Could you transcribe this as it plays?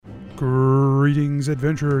Greetings,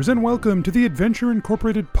 adventurers, and welcome to the Adventure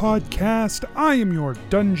Incorporated podcast. I am your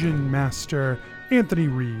Dungeon Master, Anthony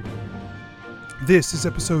Reed. This is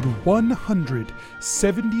episode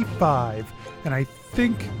 175, and I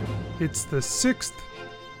think it's the 6th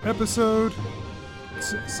episode?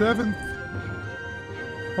 7th?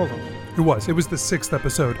 Hold on. It was the 6th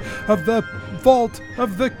episode of the Vault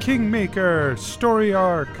of the Kingmaker story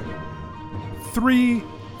arc. 3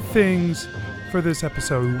 things for this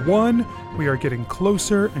episode. 1, we are getting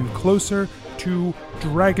closer and closer to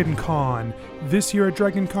DragonCon. This year at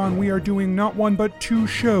DragonCon, we are doing not 1 but 2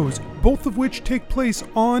 shows, both of which take place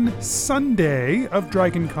on Sunday of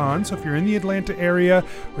DragonCon. So if you're in the Atlanta area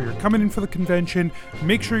or you're coming in for the convention,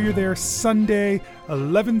 make sure you're there Sunday,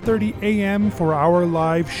 11:30 a.m. for our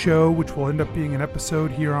live show, which will end up being an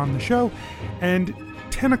episode here on the show, and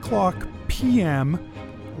 10 o'clock p.m.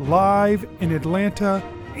 live in Atlanta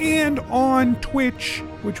and on Twitch,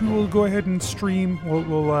 which we will go ahead and stream.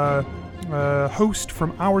 We'll host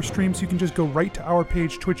from our stream, so you can just go right to our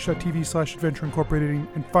page, twitch.tv/Adventure Incorporated,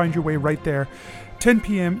 and find your way right there. 10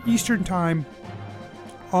 p.m. Eastern Time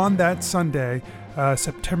on that Sunday,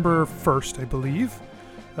 September 1st, I believe.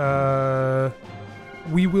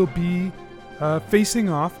 We will be facing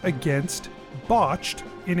off against Botched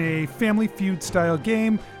in a Family Feud style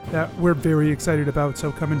game that we're very excited about,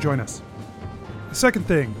 so come and join us. The second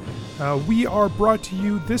thing, we are brought to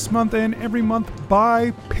you this month and every month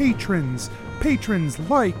by patrons. Patrons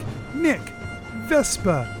like Nick,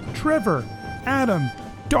 Vespa, Trevor, Adam,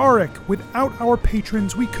 Darek. Without our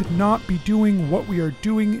patrons, we could not be doing what we are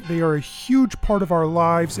doing. They are a huge part of our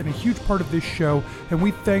lives and a huge part of this show, and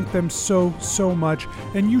we thank them so much,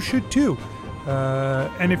 and you should too.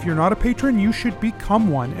 And if you're not a patron, you should become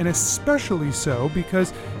one, and especially so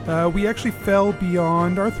because we actually fell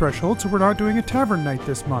beyond our threshold, so we're not doing a tavern night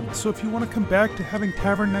this month. So if you want to come back to having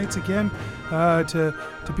tavern nights again, to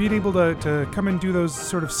being able to come and do those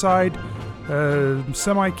sort of side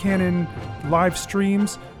semi-canon live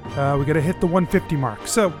streams, we got to hit the 150 mark.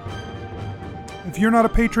 So if you're not a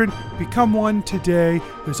patron, become one today.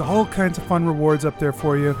 There's all kinds of fun rewards up there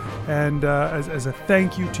for you. And as a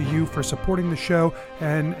thank you to you for supporting the show,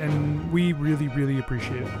 and we really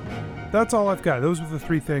appreciate it. That's all I've got. Those were the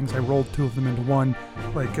 3 things. I rolled 2 of them into one,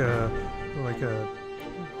 like a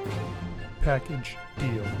package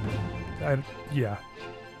deal. Yeah.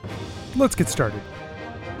 Let's get started.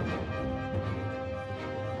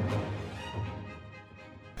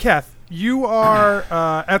 Kath, you are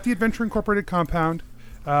at the Adventure Incorporated compound.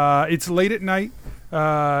 It's late at night.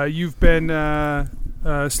 You've been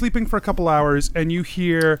sleeping for a couple hours, and you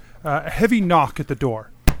hear a heavy knock at the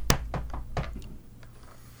door.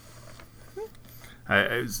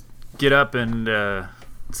 I get up and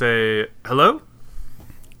say, hello?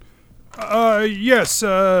 Yes,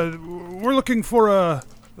 we're looking for a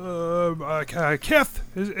Keth.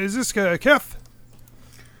 Is this Keth?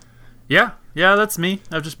 Yeah, that's me.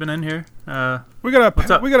 I've just been in here. We got a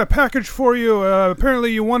package for you.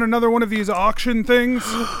 Apparently you won another one of these auction things.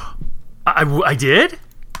 I did?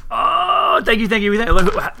 Oh, thank you.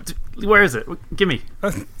 Where is it? Give me.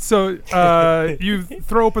 So you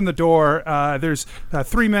throw open the door. There's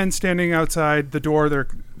 3 men standing outside the door.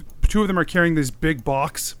 2 of them are carrying this big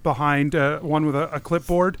box behind, one with a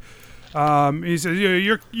clipboard. He says,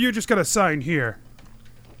 you just got to sign here.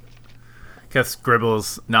 Keth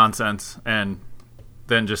scribbles nonsense and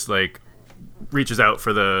then just reaches out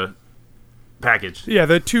for the package. Yeah,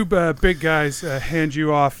 the 2 big guys hand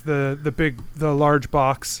you off the large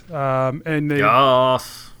box, and they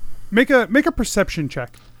make a perception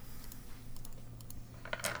check.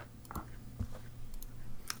 I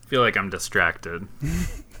feel like I'm distracted.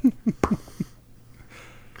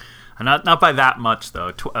 Not by that much,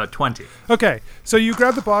 though. 20. Okay, so you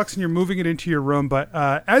grab the box and you're moving it into your room, but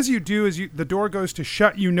as you do, the door goes to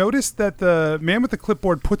shut, you notice that the man with the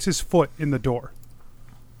clipboard puts his foot in the door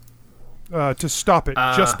to stop it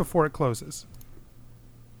just before it closes.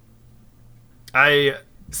 I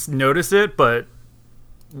notice it, but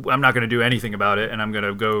I'm not going to do anything about it, and I'm going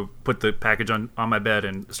to go put the package on my bed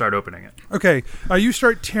and start opening it. Okay, you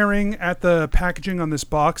start tearing at the packaging on this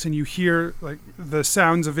box, and you hear the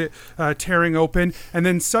sounds of it tearing open, and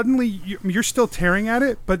then suddenly you're still tearing at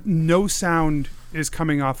it, but no sound is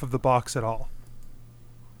coming off of the box at all.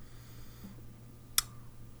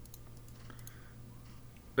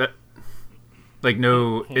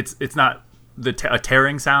 No, it's not. A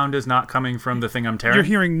tearing sound is not coming from the thing I'm tearing? You're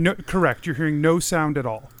hearing no sound at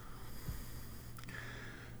all.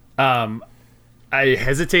 I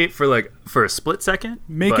hesitate for a split second.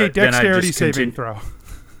 Make a dexterity saving throw.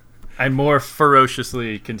 I more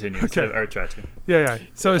ferociously continue Okay. or try to. Yeah.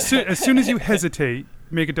 So as soon as you hesitate,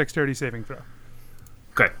 make a dexterity saving throw.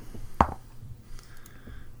 Okay.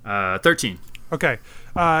 13. Okay.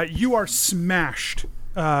 You are smashed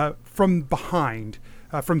from behind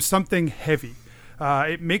from something heavy.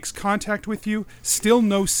 It makes contact with you. Still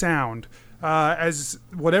no sound. As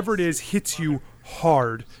whatever it is hits you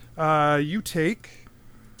hard. You take...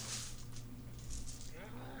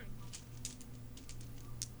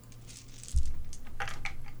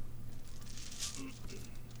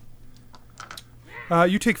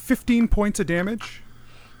 you take 15 points of damage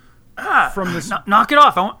from this. Knock it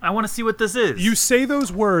off. I want to see what this is. You say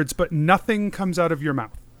those words, but nothing comes out of your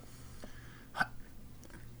mouth.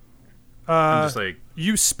 I'm just like...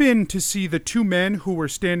 You spin to see the two men who were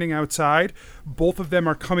standing outside. Both of them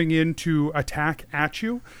are coming in to attack at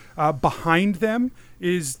you. Behind them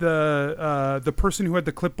is the person who had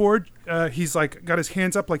the clipboard. He's like got his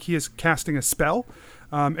hands up like he is casting a spell.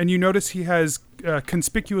 And you notice he has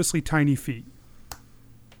conspicuously tiny feet.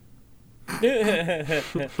 Great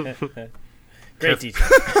teacher.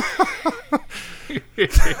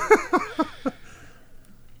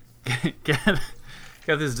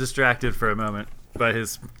 Got this distracted for a moment by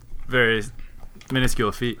his very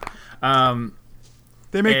minuscule feet.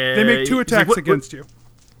 They make two attacks what, against you.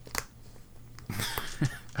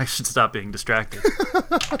 I should stop being distracted.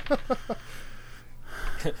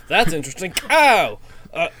 That's interesting. Ow!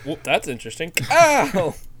 That's interesting.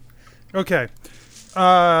 Ow! Okay. 3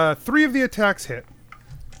 of the attacks hit.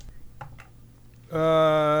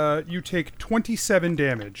 You take 27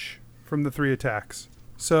 damage from the 3 attacks.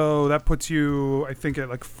 So that puts you, I think, at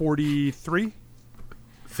like 43?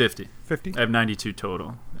 50. 50? I have 92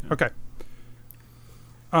 total. Okay.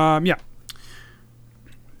 Yeah.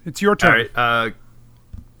 It's your turn. All right.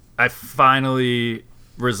 I finally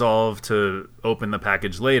resolved to open the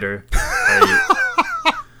package later. I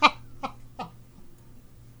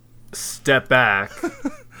step back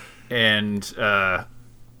and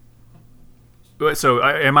so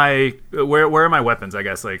am I where are my weapons? I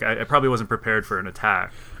guess like I probably wasn't prepared for an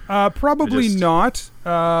attack. Probably not.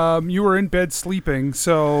 You were in bed sleeping,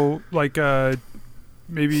 so like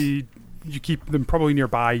maybe you keep them probably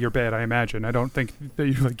nearby your bed, I imagine. I don't think that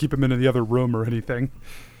you like keep them in the other room or anything.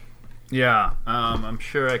 Yeah, I'm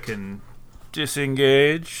sure I can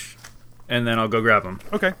disengage, and then I'll go grab them.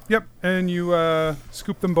 Okay, yep. And you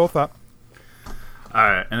scoop them both up. All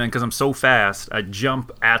right, and then because I'm so fast, I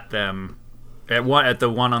jump at them, at the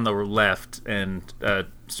one on the left, and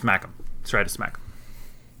smack them. Try to smack them.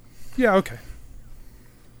 Yeah, okay.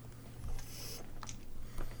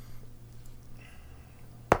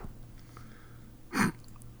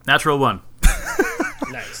 Natural 1.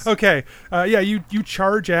 Nice. Okay. Yeah, you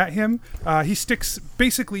charge at him. He sticks.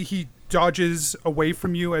 Basically, he dodges away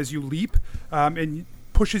from you as you leap, and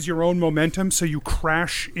pushes your own momentum, so you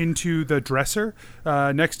crash into the dresser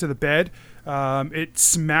next to the bed. It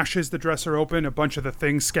smashes the dresser open. A bunch of the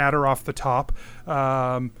things scatter off the top,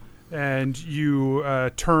 and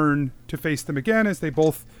you turn to face them again as they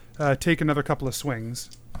both take another couple of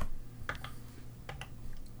swings.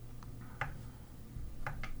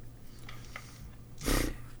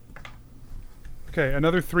 Okay,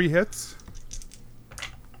 another 3 hits.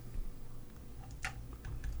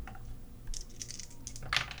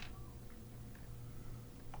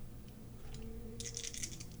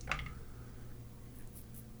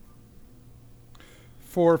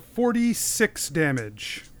 For 46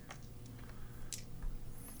 damage.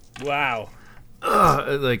 Wow.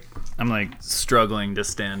 Like I'm like struggling to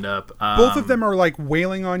stand up. Both of them are like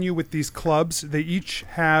wailing on you with these clubs. They each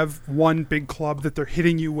have one big club that they're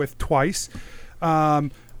hitting you with twice.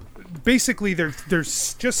 Basically, they're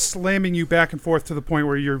just slamming you back and forth to the point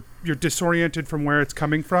where you're disoriented from where it's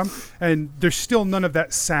coming from, and there's still none of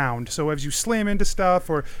that sound. So as you slam into stuff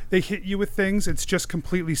or they hit you with things, it's just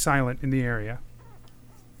completely silent in the area.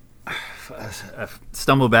 I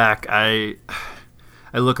stumble back. I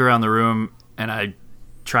look around the room and I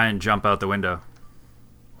try and jump out the window.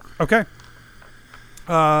 Okay.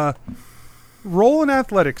 Roll an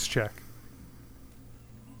athletics check.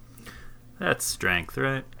 That's strength,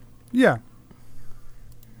 right? Yeah.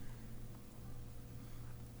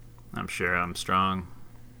 I'm sure I'm strong.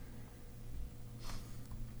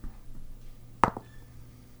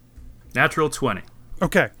 Natural 20.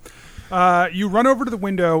 Okay. You run over to the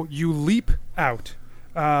window, you leap out,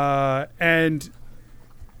 and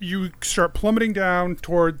you start plummeting down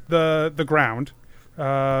toward the ground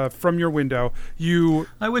from your window.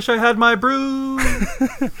 I wish I had my broom.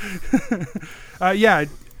 Yeah,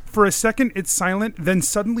 for a second it's silent, then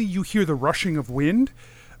suddenly you hear the rushing of wind.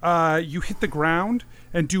 You hit the ground,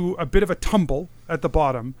 and do a bit of a tumble at the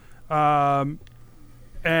bottom. And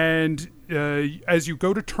as you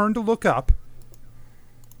go to turn to look up,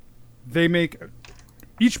 they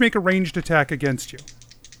each make a ranged attack against you.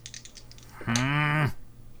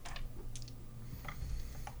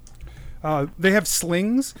 They have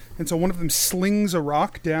slings, and so one of them slings a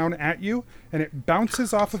rock down at you, and it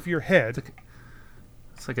bounces off of your head.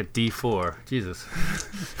 It's like a D4. Jesus.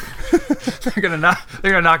 They're gonna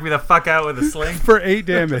knock me the fuck out with a sling. For 8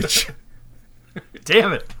 damage.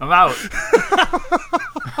 Damn it! I'm out.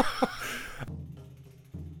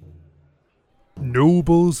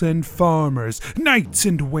 Nobles and farmers, knights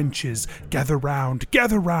and wenches, gather round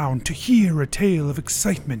to hear a tale of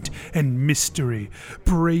excitement and mystery.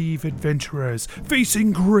 Brave adventurers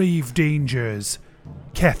facing grave dangers.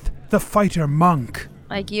 Keth, the fighter monk.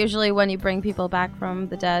 Like, usually when you bring people back from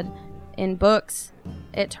the dead in books,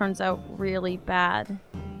 it turns out really bad.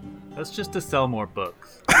 That's just to sell more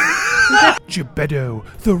books. Geppetto,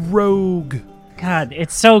 the rogue. God,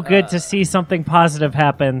 it's so good to see something positive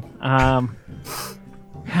happen. God,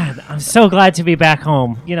 I'm so glad to be back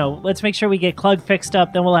home. Let's make sure we get Clug fixed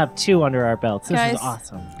up, then we'll have 2 under our belts. This Guys. is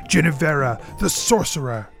awesome. Genevera, the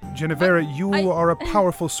sorcerer. Genevera, you are a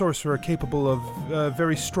powerful sorcerer capable of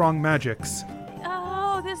very strong magics.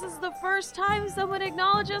 Oh, this is the first time someone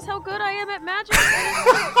acknowledges how good I am at magic and is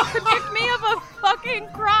going to convict me of a fucking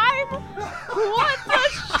crime? What the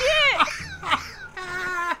shit?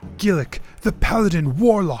 Gillick, the paladin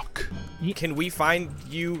warlock. Can we find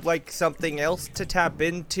you, something else to tap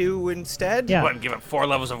into instead? Yeah. What, give it 4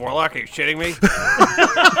 levels of Warlock? Are you shitting me?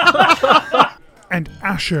 And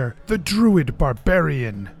Asher, the druid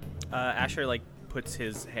barbarian. Asher, puts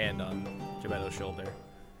his hand on Geppetto's shoulder.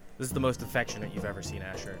 This is the most affectionate you've ever seen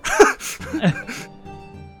Asher.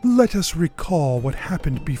 Let us recall what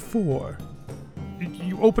happened before.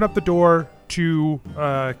 You open up the door to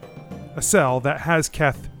a cell that has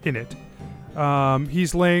Keth in it.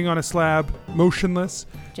 He's laying on a slab, motionless.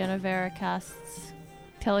 Genevera casts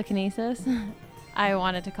telekinesis. I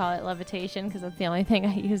wanted to call it levitation because that's the only thing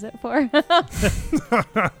I use it for.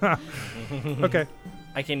 Okay.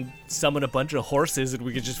 I can summon a bunch of horses and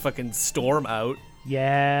we could just fucking storm out.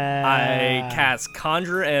 Yeah. I cast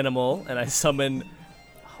Conjure Animal and I summon...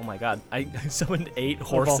 Oh my god. I summoned 8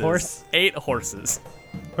 horses. horse? 8 horses.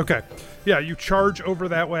 Okay. Yeah, you charge over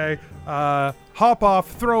that way, hop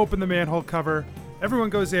off, throw open the manhole cover. Everyone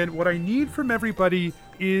goes in. What I need from everybody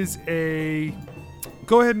is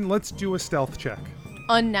go ahead and let's do a stealth check.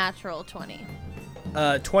 Unnatural 20.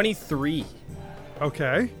 23.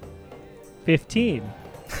 Okay. 15.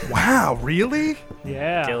 Wow, really?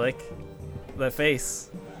 Yeah. Gillick. The face.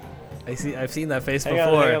 I've seen that face Hang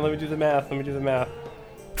before. on, let me do the math.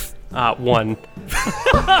 1.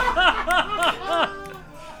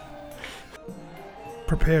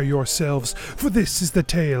 Prepare yourselves, for this is the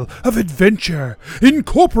tale of Adventure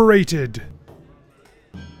Incorporated.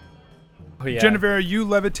 Oh, yeah. Genevera, you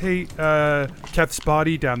levitate Keth's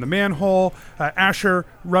body down the manhole. Asher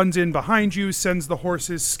runs in behind you, sends the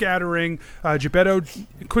horses scattering. Geppetto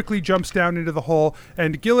quickly jumps down into the hole,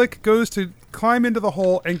 and Gillick goes to climb into the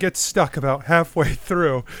hole and gets stuck about halfway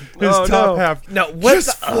through his top half. No, what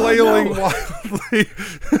just flailing wildly.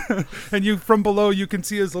 And you, from below, you can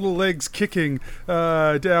see his little legs kicking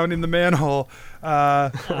down in the manhole.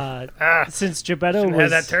 Since Geppetto Shouldn't have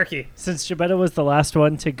that turkey. Since Geppetto was the last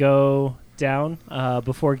one to go down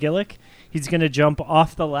before Gillick, he's gonna jump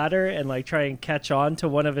off the ladder and try and catch on to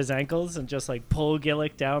one of his ankles and just pull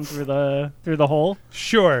Gillick down through the hole.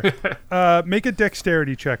 Sure. Make a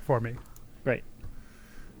dexterity check for me. Right.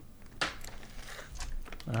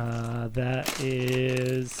 That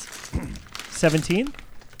is 17.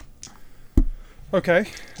 Okay.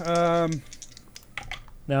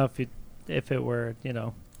 Now, if it were,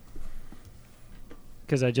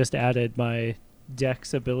 because I just added my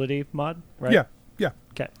Dex ability mod, right? Yeah.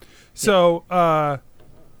 Okay. So,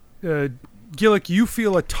 Gillick, you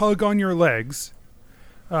feel a tug on your legs.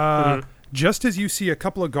 Just as you see a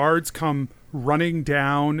couple of guards come running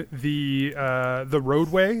down the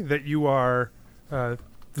roadway that you are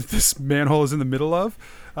this manhole is in the middle of.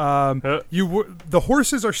 The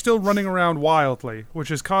horses are still running around wildly,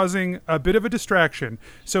 which is causing a bit of a distraction.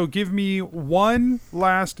 So give me one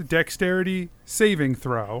last dexterity saving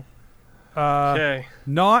throw. Okay.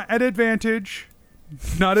 Not at advantage,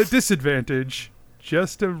 not at disadvantage,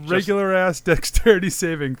 just a regular ass dexterity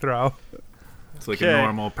saving throw. It's like Okay, a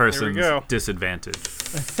normal person's go. disadvantage.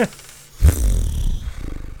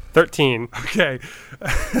 13. Okay.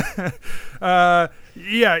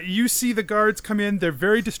 Yeah, you see the guards come in. They're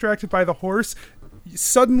very distracted by the horse.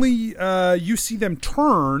 Suddenly, you see them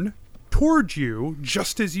turn towards you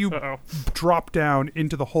just as you Uh-oh. drop down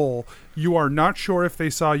into the hole. You are not sure if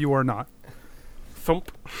they saw you or not.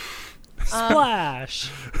 Thump.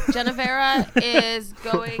 Splash. Genevera is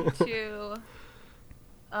going to.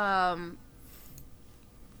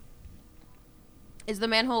 Is the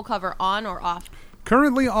manhole cover on or off?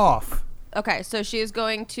 Currently off. Okay, so she is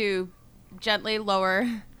going to gently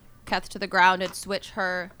lower Keth to the ground and switch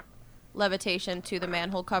her levitation to the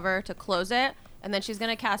manhole cover to close it. And then she's going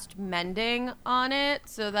to cast Mending on it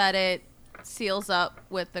so that it seals up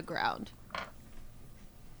with the ground.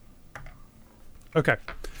 Okay,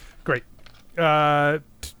 great.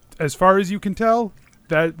 As far as you can tell,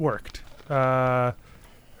 that worked.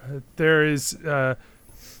 There is a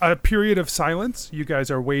period of silence. You guys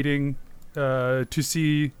are waiting to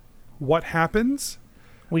see what happens.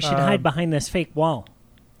 We should hide behind this fake wall.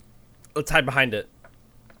 Let's hide behind it.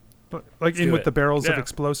 Like in do with it. the barrels of Yeah.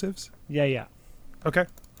 explosives? Yeah. Okay.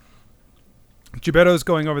 Gebetto's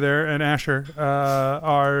going over there, and Asher.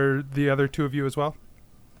 Are the other two of you as well?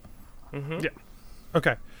 Mm-hmm. Yeah.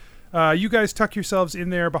 Okay. You guys tuck yourselves in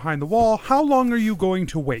there behind the wall. How long are you going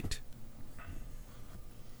to wait?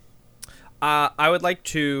 I would like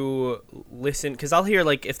to listen, because I'll hear,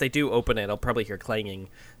 like, if they do open it, I'll probably hear clanging.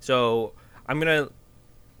 So I'm going to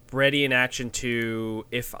ready in action to,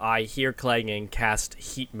 if I hear clanging, cast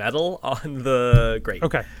heat metal on the grate.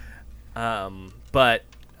 Okay. But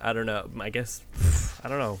I don't know. I guess, I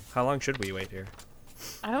don't know. How long should we wait here?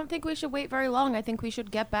 I don't think we should wait very long. I think we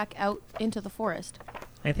should get back out into the forest.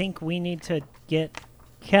 I think we need to get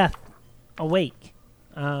Keth awake.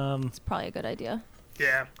 It's probably a good idea.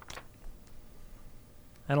 Yeah.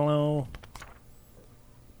 I don't know.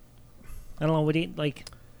 What do you like?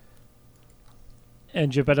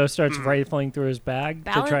 And Gebetto starts rifling through his bag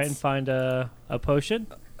to try Balance? and find a potion.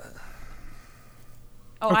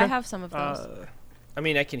 Oh, Okay. I have some of those. I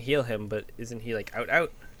mean, I can heal him, but isn't he, like,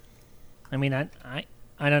 out? I mean, I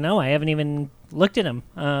don't know. I haven't even looked at him.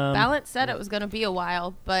 Balance said it was going to be a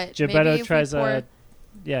while, but maybe Gebetto if tries we pour... a.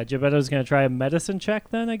 Yeah, Gebetto's gonna try a medicine check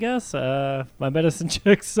then, I guess. My medicine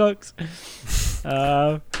check sucks.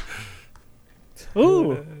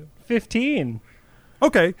 15.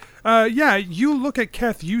 Okay. Yeah, you look at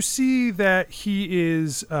Keth. You see that he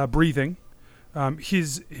is breathing.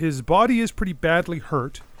 His body is pretty badly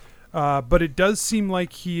hurt, but it does seem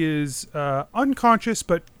like he is unconscious,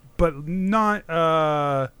 but not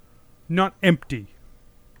empty.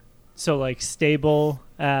 So like stable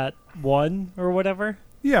at 1 or whatever.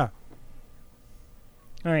 Yeah.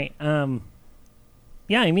 All right.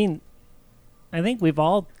 Yeah, I mean, I think we've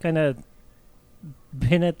all kind of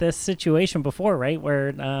been at this situation before, right?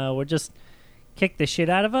 Where we're just kick the shit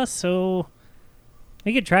out of us. So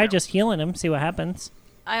we could try just healing him, see what happens.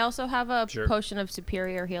 I also have a Sure. potion of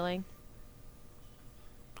superior healing.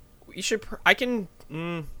 We should, I can,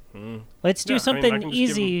 Let's do Yeah, I mean, I something can just give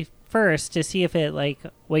easy first to see if it like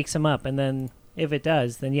wakes him up, and then if it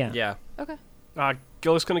does, then yeah. yeah. Okay.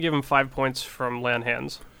 Gillick's going to give him 5 points from lay on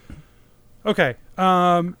hands. Okay.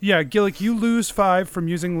 Yeah, Gillick, you lose 5 from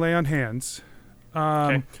using lay on hands.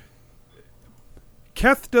 Okay.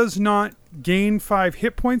 Keth does not gain 5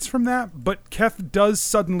 hit points from that, but Keth does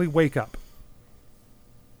suddenly wake up.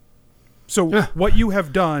 So what you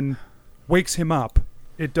have done wakes him up.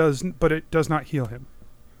 It does, but it does not heal him.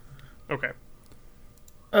 Okay.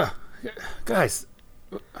 Guys,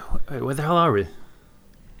 wait, where the hell are we?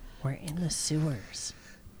 We're in the sewers.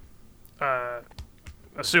 A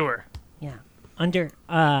sewer. Yeah. Under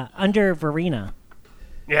Verena.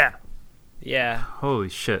 Yeah. Yeah. Holy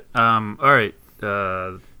shit. All right.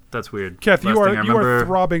 That's weird. Keth, Last you thing I are remember-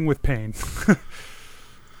 throbbing with pain.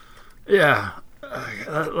 Yeah.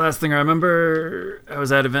 Last thing I remember, I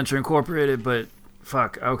was at Adventure Incorporated, but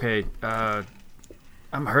fuck. Okay.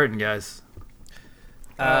 I'm hurting, guys.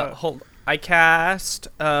 Hold. I cast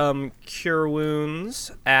Cure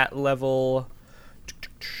Wounds at level.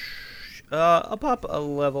 Up a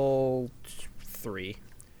level 3.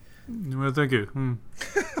 Well, thank you.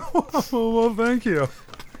 Well, thank you.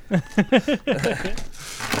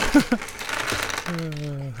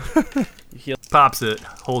 Pops it,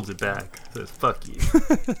 holds it back, says "fuck you."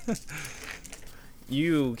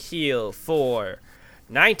 You heal for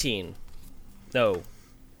 19. No.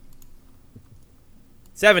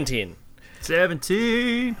 17.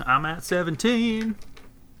 17. I'm at 17.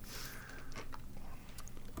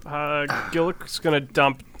 Gillick's going to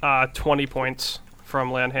dump 20 points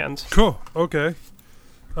from lay on hands. Cool. Okay.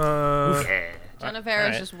 Yeah. Genevera's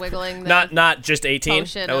alright. just wiggling the... Not just 18.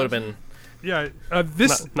 Potion That would of- have been. Yeah.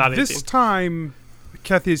 This Not this 18. time,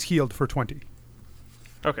 Keth is healed for 20,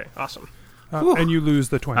 Okay, awesome. and you lose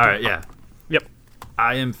the 20. All right. Yeah. Yep.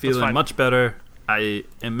 I am feeling fine. much better. I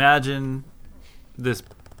imagine this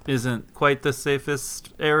isn't quite the safest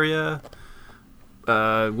area.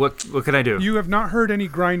 What can I do? You have not heard any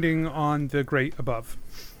grinding on the grate above.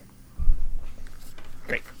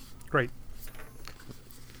 Great.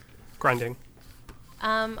 Grinding.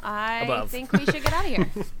 I Above. think we should get out of here.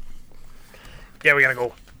 Yeah, we gotta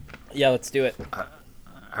go. Yeah, let's do it. All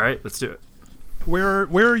right, let's do it. Where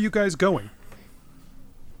are you guys going?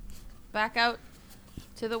 Back out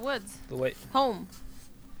to the woods. Wait. Home.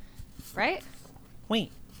 Right?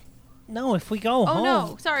 Wait. No, if we go Oh home.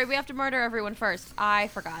 no, sorry, we have to murder everyone first. I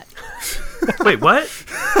forgot. Wait, what?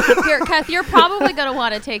 Here, Kath, you're probably gonna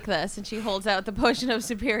want to take this. And she holds out the potion of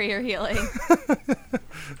superior healing.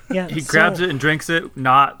 Yeah, He grabs it and drinks it.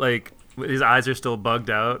 Not like his eyes are still bugged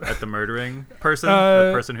out at the murdering person.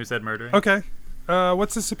 The person who said murdering. Okay.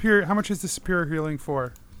 What's the superior? How much is the superior healing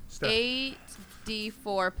for? Steph?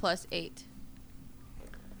 8d4 plus 8.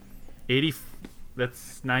 80.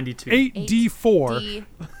 That's 92. 8d4.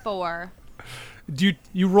 D4.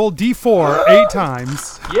 You roll d4 8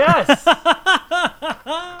 times. Yes.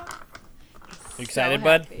 You excited, So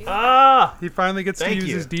bud? happy. Ah. He finally gets to Thank use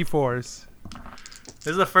you. his d4s. This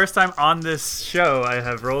is the first time on this show I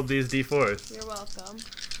have rolled these d4s. You're welcome.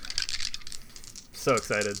 So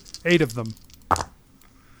excited. 8 of them.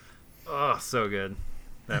 Oh, so good.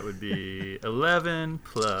 That would be 11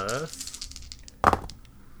 plus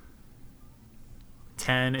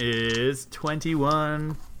 10 is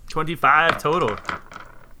 21, 25 total.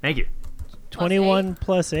 Thank you. 21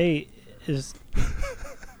 plus 8 is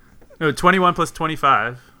No, 21 plus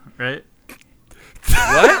 25, right?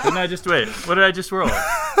 What? Didn't I just wait? What did I just roll?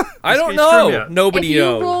 I don't Screw me know. up. Nobody if you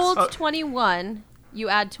knows. rolled 21, you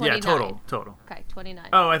add 29. Yeah, total. Okay, 29.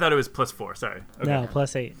 Oh, I thought it was plus 4. Sorry. Okay. no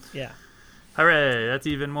plus 8. Yeah. Hooray! That's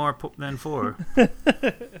even more than 4.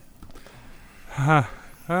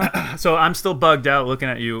 So I'm still bugged out looking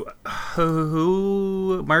at you.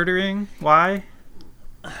 Who murdering? Why?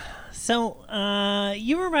 So,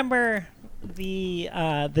 you remember the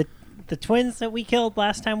twins that we killed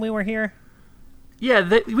last time we were here?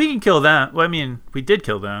 Yeah, we can kill them. Well, I mean, we did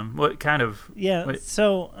kill them. What kind of? Yeah. Wait.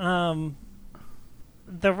 So,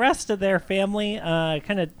 the rest of their family,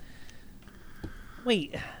 kind of.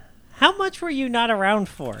 Wait, how much were you not around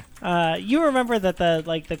for? You remember that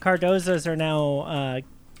the Cardozas are now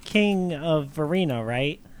king of Verena,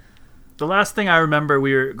 right? The last thing I remember,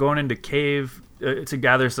 we were going into cave to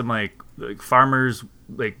gather some like farmers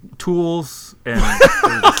tools, and there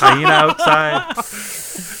was a hyena outside.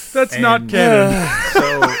 That's not And- canon.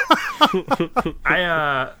 So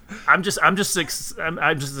I'm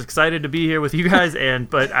just excited to be here with you guys,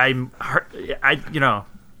 but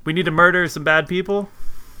we need to murder some bad people.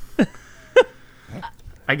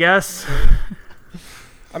 I guess.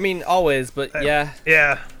 I mean, always, but yeah.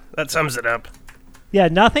 Yeah, that sums it up. Yeah,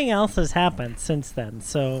 nothing else has happened since then.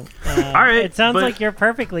 So, All right, it sounds but- like you're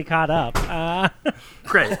perfectly caught up.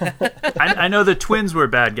 Great. I know the twins were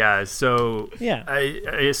bad guys, so Yeah.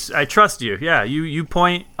 I trust you. Yeah, you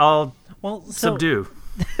point, I'll Well, so subdue.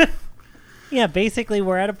 yeah, basically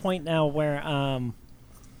we're at a point now where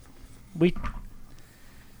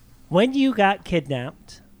when you got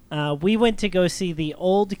kidnapped, we went to go see the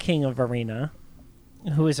old king of Verena,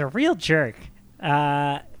 who is a real jerk,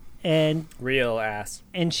 and Real ass.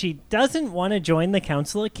 she doesn't want to join the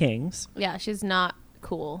Council of Kings. Yeah, she's not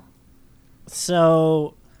cool.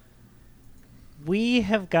 So we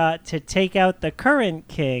have got to take out the current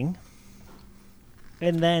king,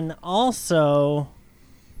 and then also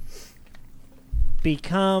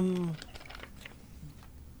become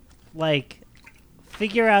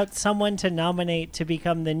figure out someone to nominate to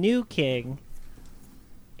become the new king,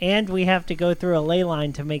 and we have to go through a ley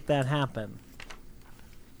line to make that happen.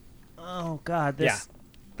 Oh god,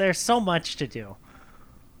 there's so much to do.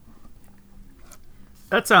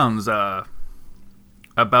 That sounds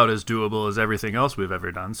about as doable as everything else we've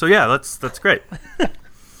ever done. So yeah, that's great.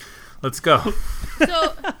 Let's go.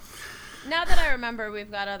 So, now that I remember we've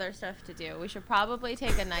got other stuff to do, we should probably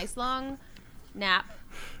take a nice long nap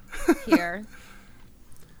here.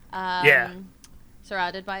 Yeah.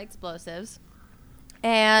 Surrounded by explosives.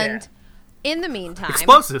 And in the meantime...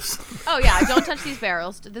 Explosives. Oh, yeah, don't touch these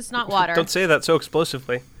barrels. This is not water. Don't say that so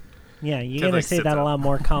explosively. Yeah, you're Kid, gonna like, say sits that a up. lot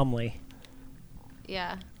more calmly.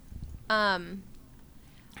 Yeah.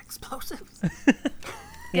 Explosives.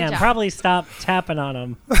 Yeah, and job. probably stop tapping on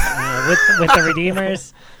them with the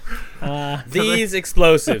Redeemers. These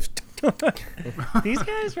explosives. These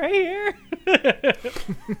guys right here.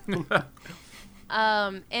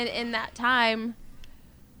 And in that time,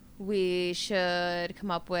 we should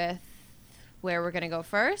come up with where we're going to go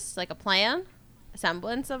first, like a plan.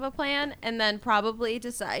 semblance of a plan, and then probably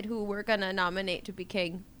decide who we're gonna nominate to be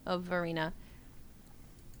king of Verena.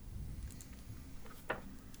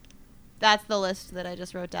 That's the list that I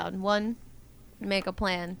just wrote down. 1, make a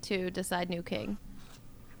plan. 2, decide new king.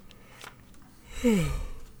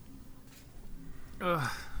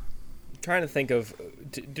 Trying to think of,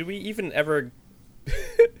 do we even ever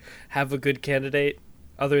have a good candidate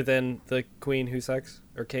other than the queen who sucks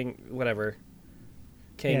or king, whatever?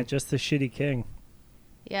 King. Yeah, just the shitty king.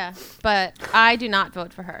 Yeah, but I do not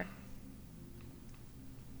vote for her.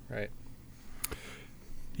 Right.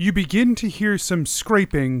 You begin to hear some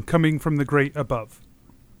scraping coming from the grate above.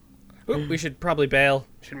 Oop, we should probably bail.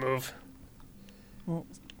 Should move.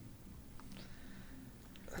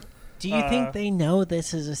 Do you think they know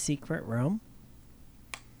this is a secret room?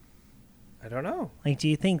 I don't know. Like, do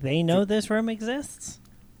you think they know this room exists?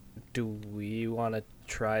 Do we want to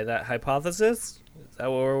try that hypothesis? Is that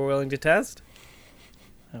what we're willing to test?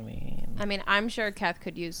 I mean, I'm sure Keth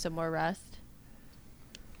could use some more rest.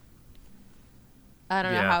 I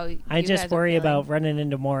don't know Yeah. how. I you just guys are worry feeling. about running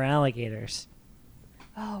into more alligators.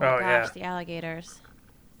 Oh, Oh, gosh, yeah. the alligators.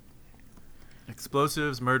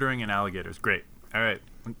 Explosives, murdering, and alligators. Great. All right.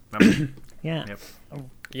 Yeah. Yep.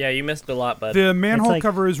 Yeah, you missed a lot, bud. The manhole like-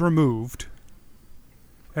 cover is removed,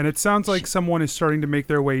 and it sounds like someone is starting to make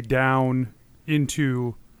their way down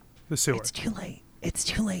into the sewer. It's too late. It's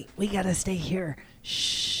too late. We gotta stay here.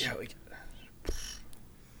 Shh.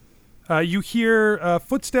 Yeah, You hear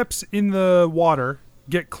footsteps in the water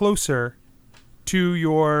get closer to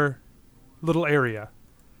your little area.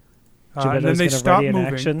 And then Geppetto's they gonna stop ready in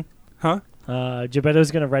moving. action. Huh?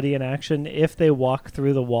 Geppetto's gonna ready in action. If they walk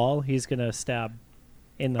through the wall, he's gonna stab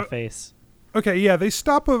in the face. Okay, yeah, they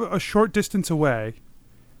stop a short distance away,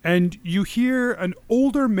 and you hear an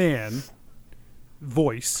older man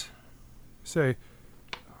voice say,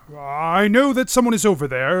 "I know that someone is over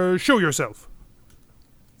there. Show yourself."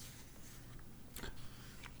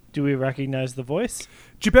 Do we recognize the voice?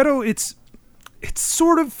 Geppetto, it's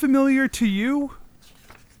sort of familiar to you.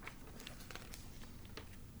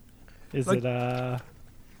 Is Like- it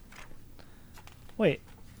Wait.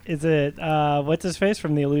 Is it what's his face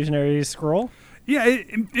from the Illusionary Scroll? Yeah,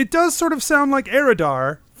 it does sort of sound like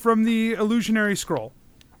Eridar from the Illusionary Scroll.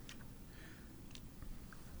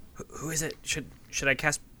 Who is it? Should I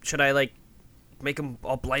cast? Should I like make them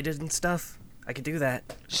all blighted and stuff? I could do that.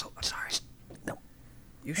 Oh, I'm sorry. No.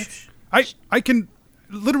 You shh. I can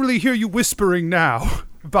literally hear you whispering now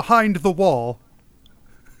behind the wall.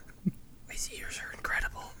 His ears are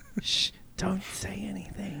incredible. Shh! Don't say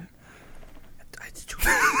anything.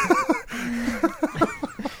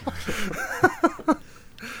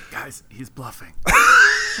 Guys, he's bluffing.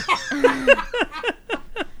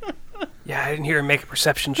 Yeah, I didn't hear him make a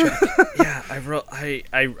perception check. Yeah,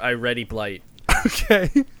 I ready blight. Okay.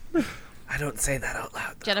 I don't say that out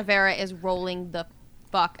loud. Genevera is rolling the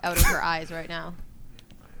fuck out of her eyes right now.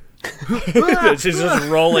 She's just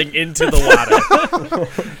rolling into the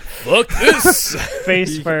water. Look this.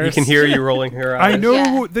 Face first. You can hear you rolling her eyes. I know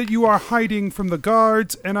Yeah. that you are hiding from the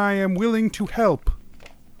guards, and I am willing to help.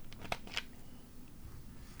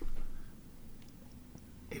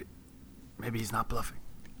 Maybe he's not bluffing.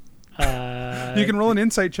 You can roll an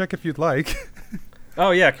insight check if you'd like.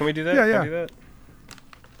 Oh, yeah. Can we do that? Yeah, Can I yeah. do that?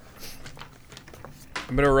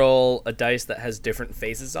 I'm gonna roll a dice that has different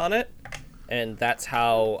faces on it, and that's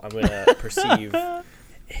how I'm gonna perceive him.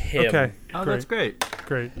 Okay. Oh, that's great.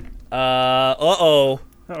 Great. Oh. Oh,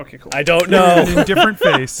 okay, cool. I don't An know. indifferent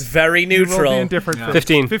face. Very You rolled the neutral. indifferent Yeah. face.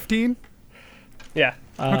 15. 15? Yeah.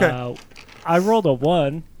 Okay. I rolled a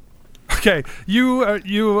 1. Okay. You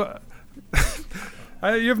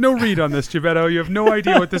have no read on this, Geppetto. You have no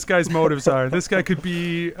idea what this guy's motives are. This guy could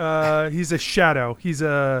be he's a shadow. He's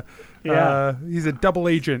a he's a double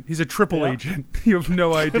agent. He's a triple agent. You have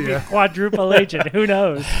no idea. Quadruple agent. Who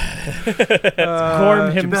knows?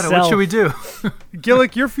 Gorm himself. Geppetto, what should we do?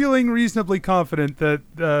 Gillick, you're feeling reasonably confident that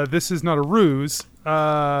this is not a ruse.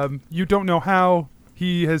 You don't know how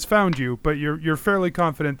he has found you, but you're fairly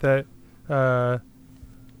confident that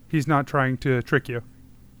he's not trying to trick you.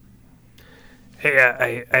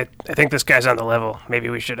 Hey, I think this guy's on the level. Maybe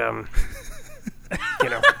we should,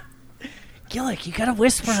 Gillick, you gotta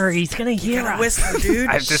whisper. He's gonna hear us. Whisper, dude.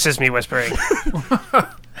 this is me whispering.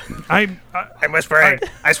 I'm whispering.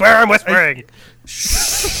 I swear I'm whispering.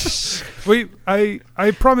 wait.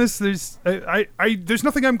 I promise. There's there's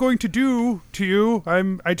nothing I'm going to do to you.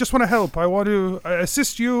 I just want to help. I want to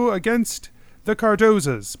assist you against the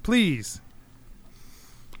Cardozas. Please.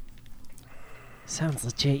 Sounds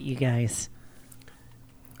legit, you guys.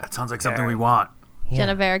 That sounds like something we want. Yeah.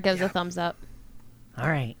 Genevera gives a thumbs up. All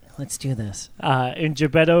right, let's do this. And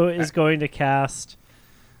Gebetto is going to cast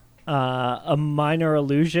a minor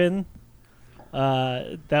illusion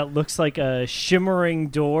that looks like a shimmering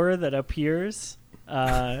door that appears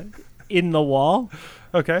in the wall.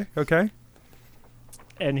 Okay.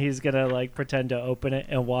 And he's going to like pretend to open it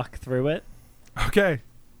and walk through it. Okay,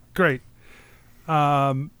 great.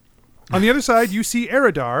 On the other side, you see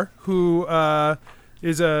Eridar, who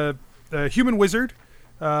is a human wizard,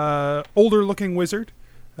 older-looking wizard.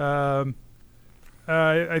 I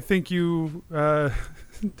think you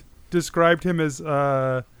described him as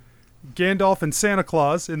Gandalf and Santa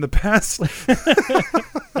Claus in the past.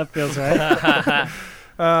 That feels right.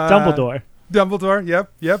 Dumbledore.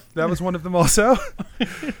 Yep. That was one of them also.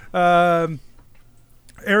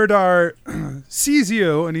 Eridar sees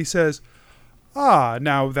you and he says,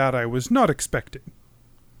 now that I was not expecting.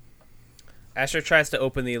 Asher tries to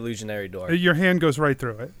open the illusionary door. Your hand goes right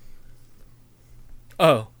through it.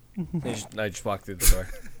 Oh. I just walked through the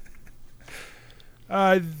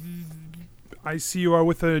door. I see you are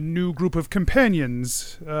with a new group of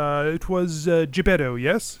companions. It was Gebetto,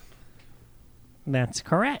 yes? That's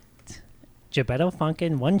correct. Gebetto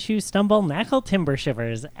Funkin, One Shoe Stumble, Knackle Timber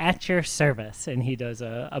Shivers, at your service. And he does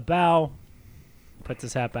a bow, puts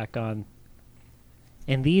his hat back on.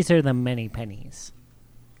 And these are the many pennies.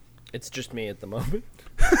 It's just me at the moment.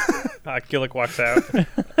 Gillick walks out.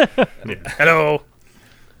 Hello.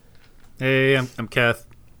 Hey, I'm Keth.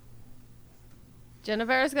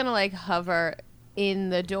 Genevera's gonna like hover in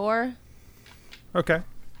the door, Okay.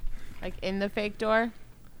 like in the fake door.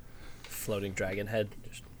 Floating dragon head.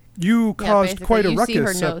 Just You caused basically, quite a you see her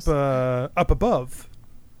ruckus nose. up above.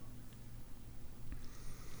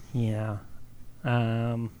 Yeah.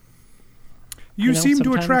 You know, seem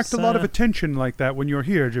to attract a sometimes, lot of attention like that when you're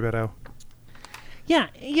here, Gebetto. Yeah,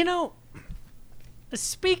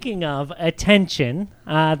 speaking of attention,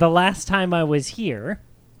 the last time I was here,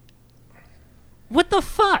 what the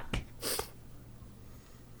fuck?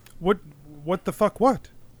 What the fuck what?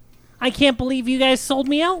 I can't believe you guys sold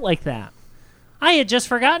me out like that. I had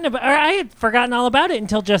forgotten all about it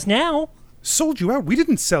until just now. Sold you out? We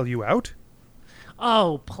didn't sell you out.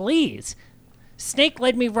 Oh, please. Snake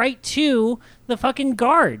led me right to the fucking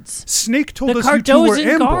guards. Snake told The us you two were Cardosan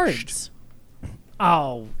ambushed. guards.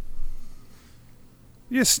 Oh,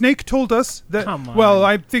 Yeah, Snake told us that... Come on. Well,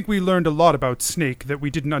 I think we learned a lot about Snake that we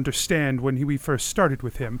didn't understand when we first started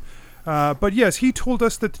with him. But yes, he told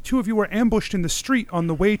us that the two of you were ambushed in the street on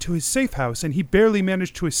the way to his safe house, and he barely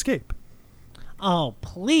managed to escape. Oh,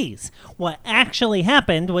 please. What actually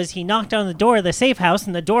happened was he knocked on the door of the safe house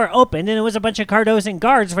and the door opened and it was a bunch of Cardosan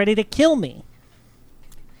guards ready to kill me.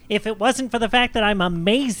 If it wasn't for the fact that I'm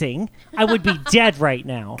amazing, I would be dead right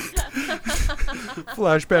now.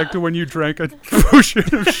 Flashback to when you drank a potion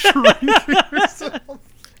of shrink.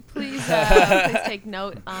 Please take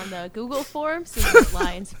note on the Google form so these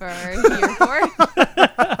lines for here for.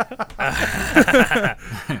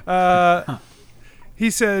 He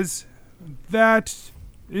says, that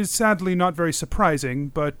is sadly not very surprising,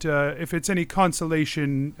 but if it's any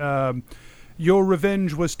consolation, your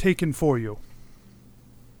revenge was taken for you.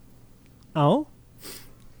 Oh?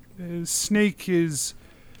 Snake is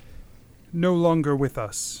no longer with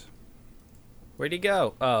us. where'd he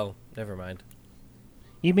go? Oh, never mind.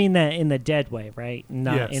 You mean that in the dead way, right?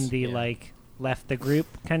 Not Yes. in the, Yeah. left the group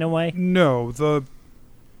kind of way? No, the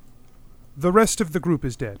rest of the group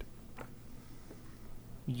is dead.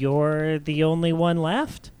 You're the only one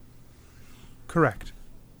left? Correct.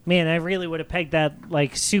 Man, I really would have pegged that,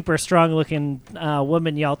 super strong-looking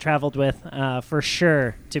woman y'all traveled with for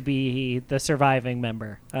sure to be the surviving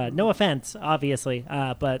member. No offense, obviously,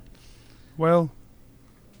 but... Well,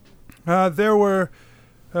 there were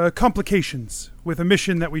complications with a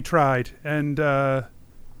mission that we tried, and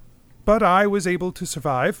but I was able to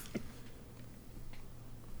survive.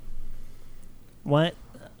 What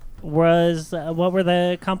were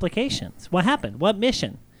the complications? What happened? What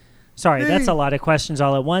mission? Sorry, that's a lot of questions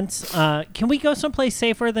all at once. Can we go someplace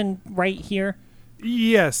safer than right here?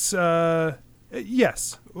 Yes,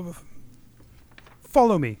 yes.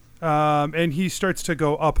 Follow me. And he starts to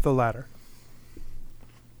go up the ladder.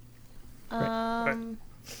 Are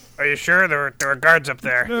you sure there are guards up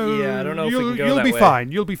there? Yeah, I don't know if we can go You'll that be way.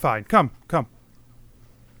 fine. You'll be fine. Come.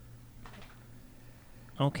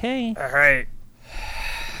 Okay. All right.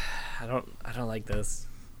 I don't like this.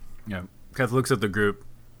 Yeah. Keth looks at the group,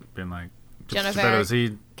 being like, Jennifer Gebetto, is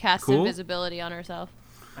he Cast cool? invisibility on herself.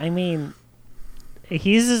 I mean,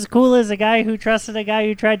 he's as cool as a guy who trusted a guy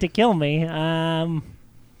who tried to kill me.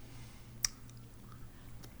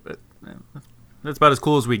 That's about as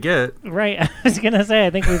cool as we get. Right. I was going to say, I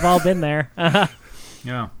think we've all been there.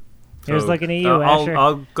 Yeah. Here's looking at you, I'll, Asher.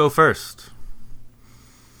 I'll go first.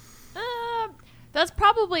 That's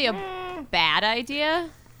probably a bad idea,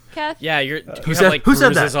 Keth. Yeah, you Who have said- like who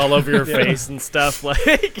said bruises that? all over your face and stuff,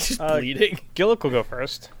 like just bleeding. Gillick will go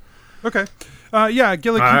first. Okay. Yeah,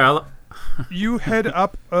 Gillick, All right, you head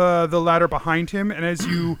up the ladder behind him, and as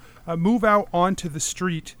you move out onto the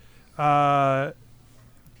street,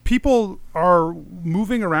 people are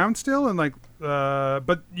moving around still, and like,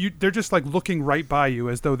 but they're just like looking right by you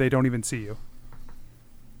as though they don't even see you.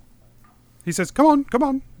 He says, come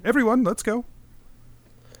on, everyone, let's go."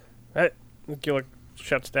 Gillick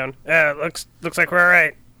shuts down. Looks like we're all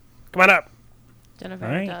right. Come on up. Jennifer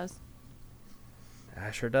Alright. does.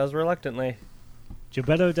 Asher does reluctantly.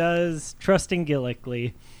 Gebetto does, trusting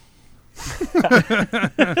Gillickly.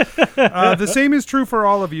 The same is true for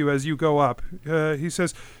all of you as you go up. He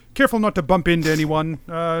says, "Careful not to bump into anyone,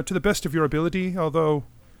 to the best of your ability, although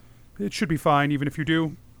it should be fine even if you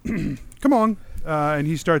do. Come on." And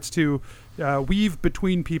he starts to weave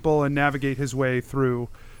between people and navigate his way through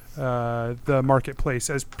the marketplace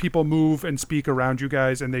as people move and speak around you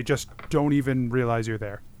guys, and they just don't even realize you're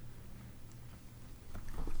there.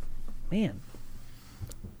 Man,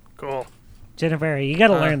 Cool. Jennifer, you got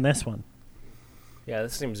to learn this one. Yeah,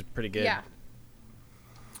 this seems pretty good. Yeah.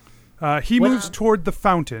 He What- moves toward the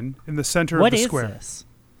fountain in the center What of the is square. this?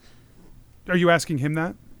 Are you asking him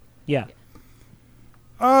that? Yeah.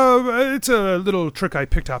 It's a little trick I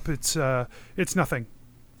picked up. It's nothing.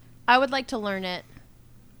 I would like to learn it.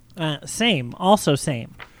 Same. Also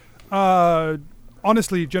same.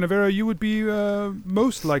 Honestly, Genevera, you would be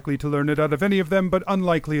most likely to learn it out of any of them, but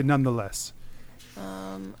unlikely nonetheless.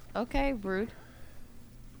 Okay, rude.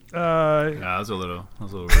 Yeah, that was a little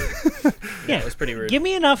rude. Yeah. That was pretty rude. Give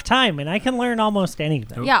me enough time and I can learn almost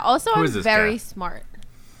anything. Yeah, also Who I'm is this very guy? smart.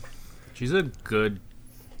 She's a good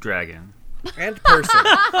dragon. And person.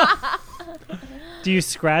 Do you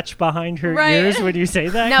scratch behind her Right. ears when you say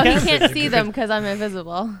that? No, he Kat? can't see them because I'm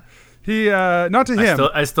invisible. He, not to him.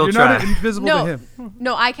 I still You're try. not invisible No. to him.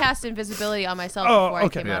 No, I cast invisibility on myself Oh, before I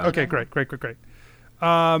okay. came Yeah. out. Okay, great.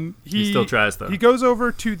 He still tries, though. He goes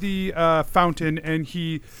over to the fountain and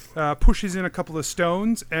he pushes in a couple of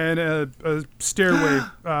stones, and a stairway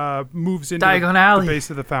moves into Diagon the alley. base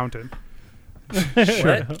of the fountain.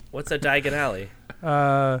 What? What's a Diagon Alley?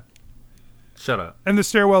 Shut up. And the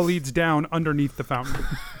stairwell leads down underneath the fountain.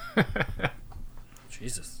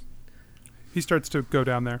 Jesus. He starts to go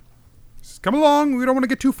down there. He says, "Come along. We don't want to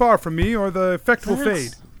get too far from me, or the effect will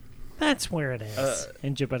fade." That's where it is.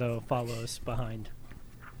 And Gebetto follows behind.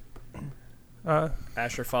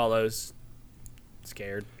 Asher follows,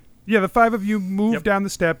 scared. Yeah, the five of you move Yep. down the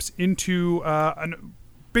steps into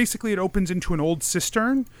basically it opens into an old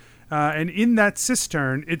cistern, and in that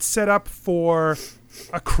cistern, it's set up for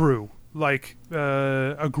a crew, like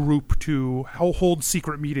a group to hold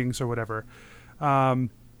secret meetings or whatever.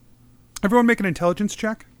 Everyone make an intelligence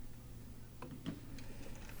check.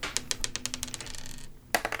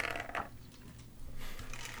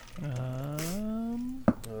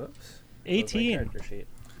 Oops. 18. Character sheet.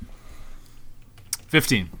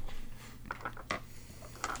 15.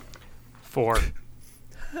 4.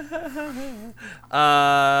 10.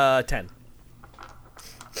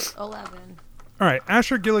 11. All right,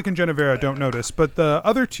 Asher, Gillick, and Genevera don't notice, but the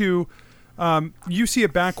other two, you see a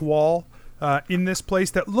back wall in this place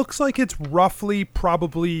that looks like it's roughly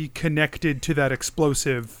probably connected to that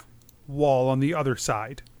explosive wall on the other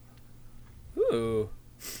side. Ooh.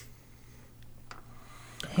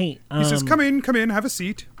 Hey, He says, come in, have a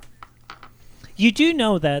seat." you do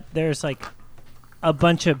know that there's like a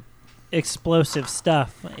bunch of explosive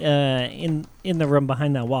stuff in the room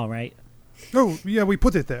behind that wall, right? "Oh, yeah, we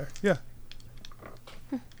put it there. Yeah.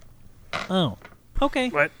 Oh, okay.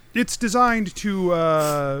 What? It's designed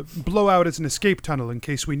to blow out as an escape tunnel in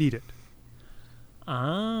case we need it.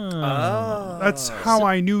 Ah. That's how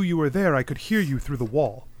I knew you were there. I could hear you through the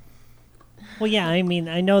wall." Well, yeah. I mean,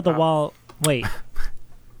 I know the wall. Wait.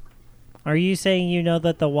 Are you saying you know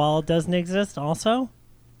that the wall doesn't exist also?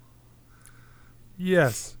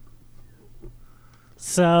 "Yes.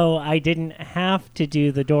 So I didn't have to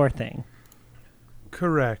do the door thing,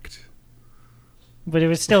 Correct. but it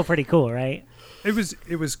was still pretty cool, right? It was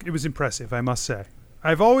impressive, I must say.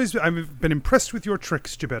 I've been impressed with your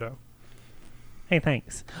tricks, Gebetto." Hey,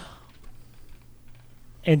 thanks.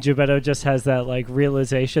 And Gebetto just has that like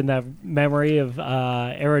realization, that memory of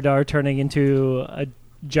Eridar turning into a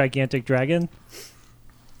gigantic dragon.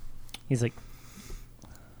 He's like,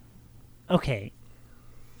 okay,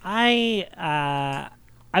 I've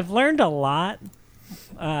learned a lot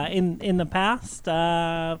in the past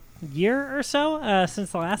year or so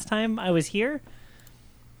since the last time I was here.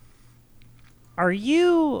 Are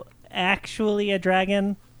you actually a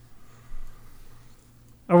dragon?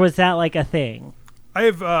 Or was that like a thing? I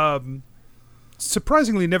have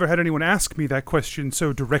surprisingly never had anyone ask me that question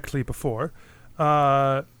so directly before.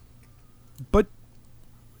 But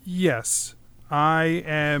yes, I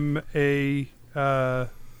am in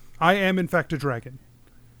fact a dragon.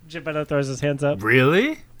 Geppetto throws his hands up.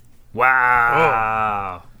 Really?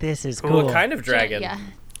 Wow. This is cool. What kind of dragon? Yeah.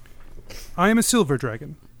 I am a silver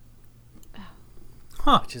dragon.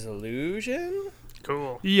 Which is illusion?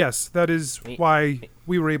 Cool. Yes, that is why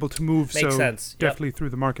we were able to move Makes so sense. Yep. deftly through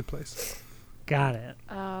the marketplace. Got it.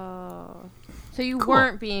 Oh. So you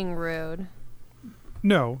weren't being rude.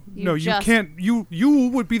 No, You you just- can't. You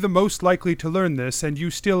would be the most likely to learn this, and you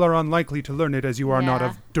still are unlikely to learn it as you are not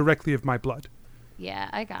Yeah. directly of my blood. Yeah,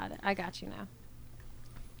 I got it. I got you now.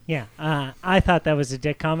 Yeah, I thought that was a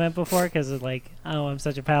dick comment before because of like, oh, I'm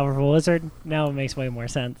such a powerful wizard. Now it makes way more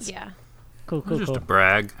sense. Yeah. Cool, cool, Just cool. a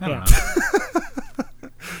brag. I Yeah. don't know.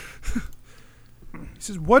 He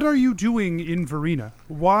says, "What are you doing in Verena?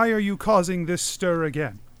 Why are you causing this stir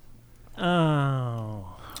again?"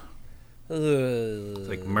 Oh. It's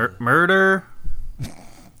like murder.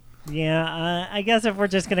 Yeah, I guess if we're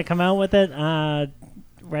just going to come out with it,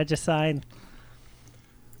 regicide.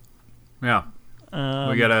 Yeah.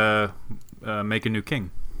 We gotta make a new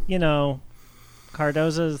king. You know,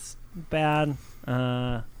 Cardoza's bad.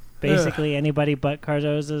 Basically, anybody but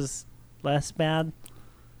Cardoza's less bad.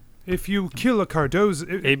 If you kill a Cardoza,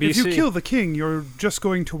 if you ABC. kill the king, you're just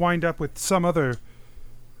going to wind up with some other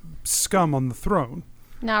scum on the throne.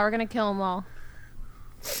 Now we're gonna kill them all.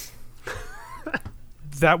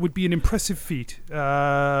 That would be an impressive feat.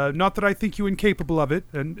 Not that I think you incapable of it,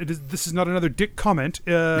 and this is not another dick comment,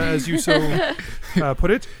 as you so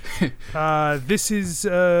put it. This is,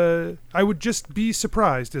 I would just be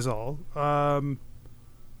surprised is all.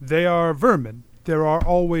 They are vermin. There are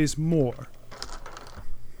always more.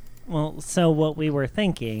 Well, so what we were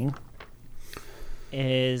thinking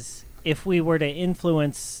is if we were to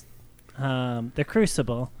influence the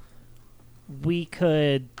Crucible, we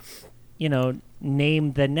could,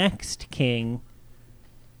 name the next king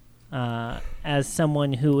as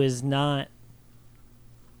someone who is not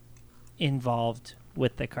involved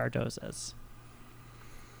with the Cardozas.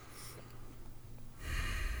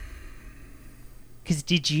 Because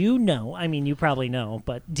did you know, I mean, you probably know,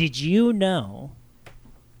 but did you know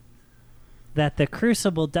that the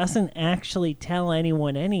Crucible doesn't actually tell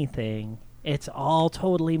anyone anything? It's all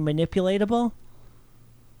totally manipulatable?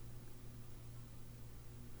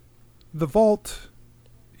 The vault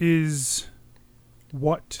is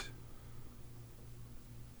what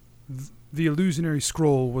the illusionary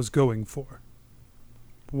scroll was going for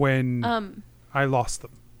when I lost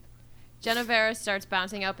them. Genevera starts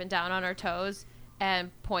bouncing up and down on her toes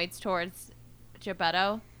and points towards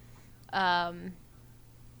Geppetto. And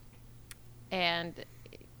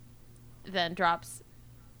then drops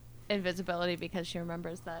invisibility because she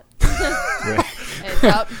remembers that. It's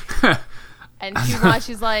up. And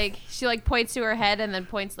she points to her head and then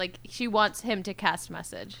points like she wants him to cast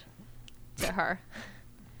message to her.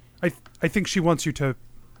 I think she wants you to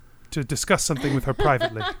discuss something with her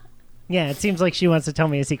privately. Yeah, it seems like she wants to tell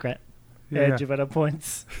me a secret. Yeah. And Geppetto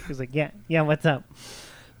points. He's like, yeah, what's up?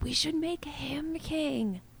 We should make him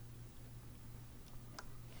king.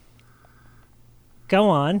 Go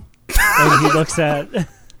on. And he looks at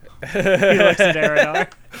Aradar.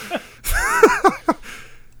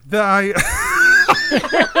 I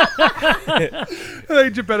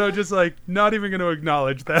think Geppetto just not even going to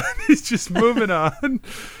acknowledge that. He's just moving on.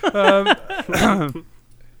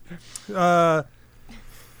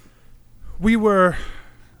 We were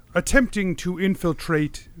attempting to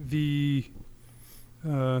infiltrate the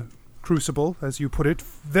Crucible, as you put it,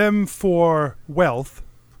 them for wealth.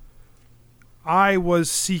 I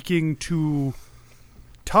was seeking to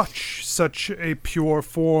touch such a pure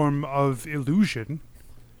form of illusion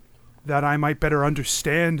that I might better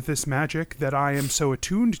understand this magic that I am so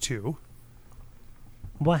attuned to.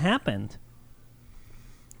 What happened?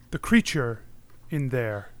 The creature in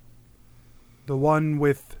there. The one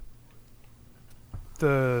with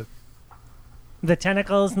the... The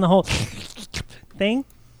tentacles and the whole thing?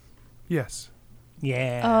 Yes.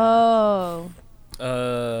 Yeah. Oh.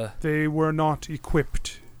 They were not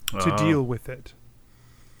equipped to deal with it.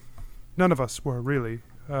 None of us were, really.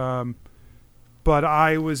 But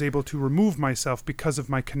I was able to remove myself because of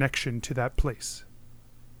my connection to that place.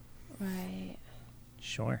 Right.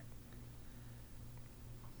 Sure.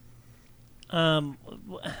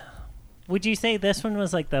 Would you say this one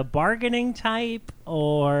was like the bargaining type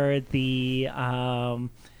or the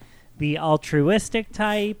the altruistic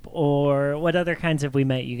type, or what other kinds have we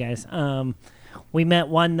met, you guys? We met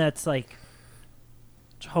one that's like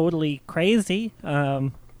totally crazy,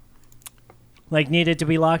 like needed to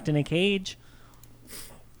be locked in a cage.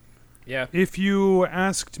 Yeah. If you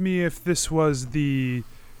asked me if this was the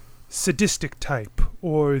sadistic type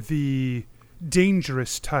or the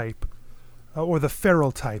dangerous type or the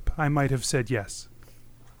feral type, I might have said yes.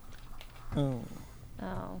 Oh.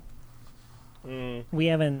 Oh. We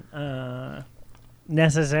haven't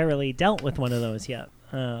necessarily dealt with one of those yet.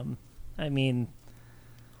 I mean,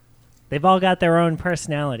 they've all got their own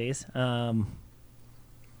personalities.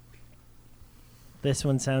 This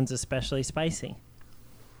one sounds especially spicy.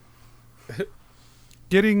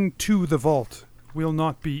 Getting to the vault will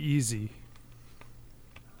not be easy.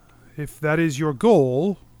 If that is your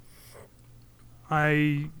goal,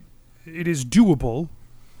 it is doable,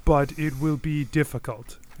 but it will be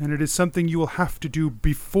difficult. And it is something you will have to do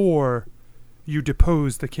before you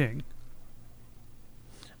depose the king.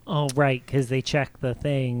 Oh, right, because they check the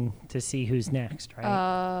thing to see who's next, right?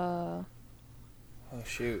 Oh,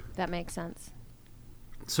 shoot. That makes sense.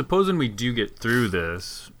 Supposing we do get through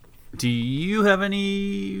this, do you have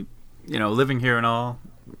any, living here and all,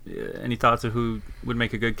 any thoughts of who would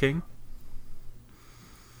make a good king?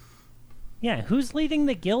 Yeah, who's leading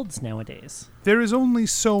the guilds nowadays? There is only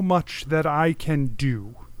so much that I can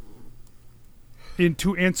do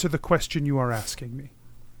to answer the question you are asking me.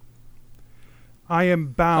 I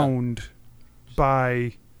am bound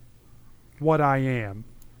by what I am,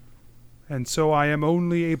 and so I am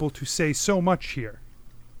only able to say so much here.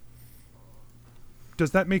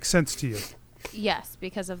 Does that make sense to you? Yes,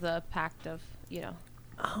 because of the pact of,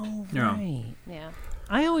 Oh, Yeah. right. yeah.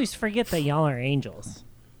 I always forget that y'all are angels.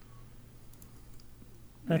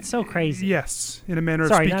 That's so crazy. Yes, in a manner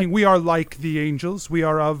Sorry, of speaking, we are like the angels. We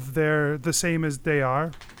are of the same as they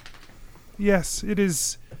are. Yes, it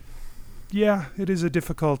is. Yeah, it is a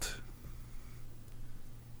difficult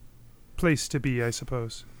place to be, I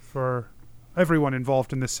suppose, for everyone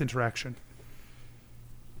involved in this interaction.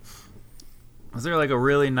 Is there like a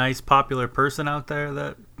really nice popular person out there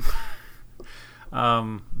that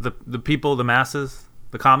the people, the masses,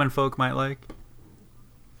 the common folk might like?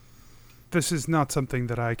 This is not something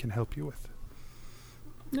that I can help you with.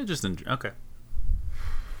 Okay.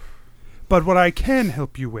 But what I can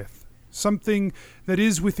help you with, something that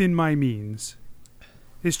is within my means,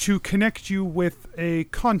 is to connect you with a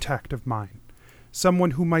contact of mine.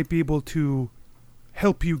 Someone who might be able to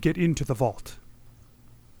help you get into the vault.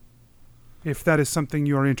 If that is something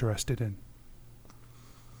you're interested in.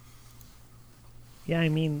 Yeah, I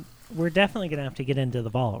mean, we're definitely going to have to get into the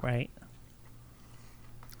vault, right?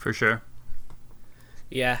 For sure.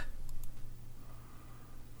 Yeah.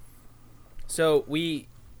 So we,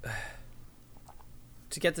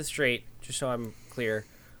 to get this straight, just so I'm clear,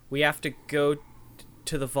 we have to go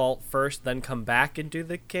to the vault first, then come back and do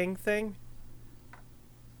the king thing?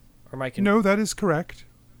 Or am I No, that is correct.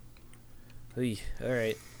 All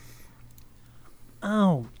right.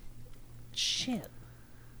 Oh, shit.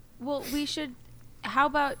 Well, we should. How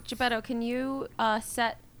about Gebetto? Can you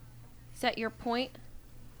set your point?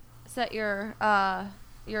 Set your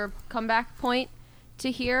comeback point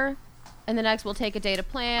to here, and the next we'll take a day to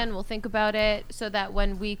plan. We'll think about it so that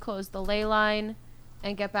when we close the ley line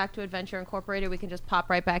and get back to Adventure Incorporated, we can just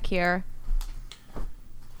pop right back here.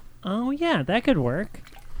 Oh, yeah, that could work.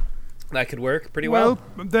 That could work pretty well.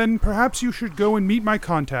 Well, then perhaps you should go and meet my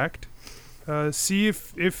contact. See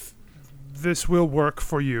if this will work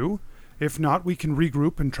for you. If not, we can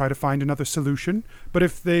regroup and try to find another solution. But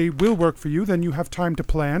if they will work for you, then you have time to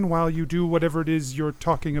plan while you do whatever it is you're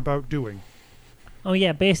talking about doing. Oh,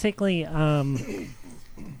 yeah, basically,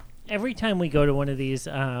 every time we go to one of these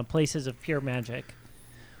places of pure magic,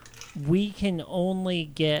 we can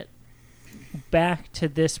only get back to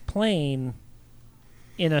this plane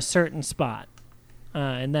in a certain spot.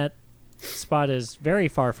 And that spot is very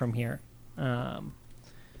far from here.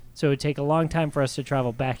 So it would take a long time for us to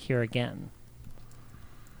travel back here again.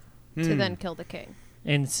 To then kill the king.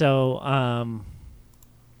 And so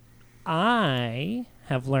I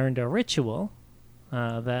have learned a ritual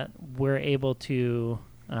that we're able to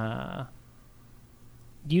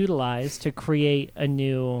utilize to create a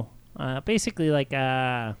new, basically like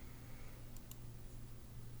a,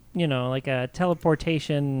 like a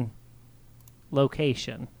teleportation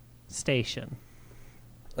location station.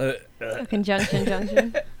 Conjunction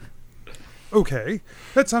junction. Okay,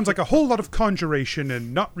 that sounds like a whole lot of conjuration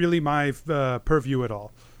and not really my purview at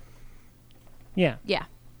all. Yeah. Yeah.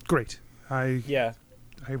 Great. I Yeah.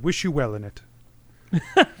 wish you well in it.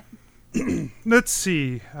 Let's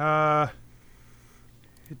see.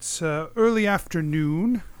 It's early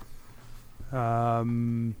afternoon,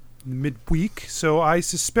 midweek, so I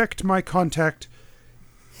suspect my contact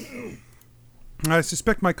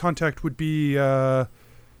would be down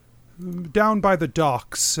by the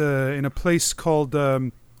docks in a place called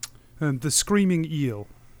the Screaming Eel.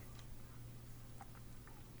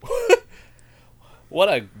 What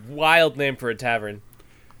a wild name for a tavern.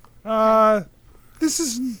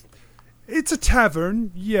 It's a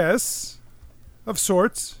tavern, yes, of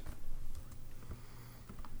sorts.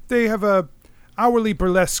 They have a hourly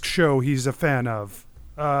burlesque show he's a fan of.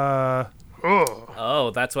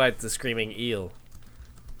 Oh, that's why it's the Screaming Eel.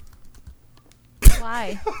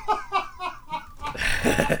 Why?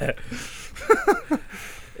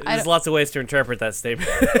 There's lots of ways to interpret that statement.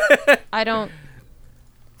 I don't.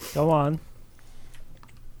 Go on.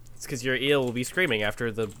 It's because your eel will be screaming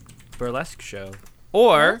after the burlesque show.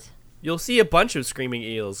 Or What? you'll see a bunch of screaming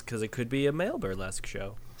eels because it could be a male burlesque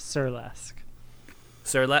show. Surlesk.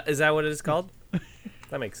 Is that what it is called?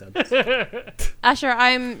 That makes sense. Asher,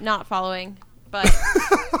 I'm not following, but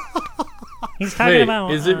He's talking Wait,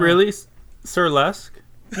 about. is it really Surlesk?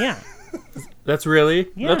 Yeah. That's really?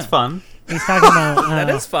 Yeah. That's fun. He's talking about. That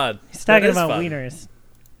is fun. He's talking That is about fun. wieners.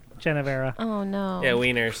 Genevera. oh no. Yeah,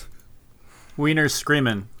 wieners. Wiener's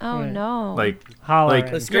screaming. Oh Right. no. Like,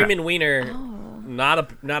 Hollering. The screaming wiener, not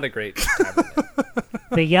a great tavern name.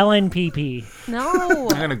 The yelling pee-pee. no.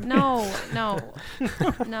 gonna- No.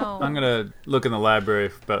 I'm going to look in the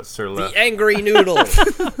library about Surlesk. The angry noodle.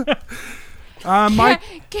 My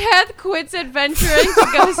Kath quits adventuring to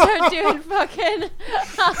go start doing fucking.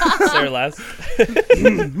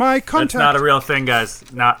 Surlesk. my That's contact. not a real thing, guys.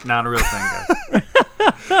 Not a real thing,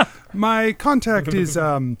 guys. My contact is,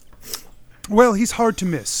 well, he's hard to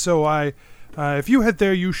miss, so if you head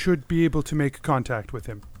there, you should be able to make contact with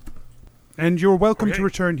him. And you're welcome to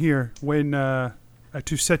return here when,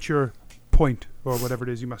 to set your point, or whatever it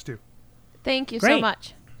is you must do. Thank you so Great.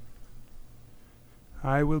 much.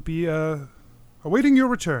 I will be, awaiting your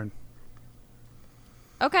return.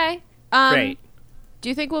 Okay. Great. Do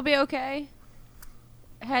you think we'll be okay?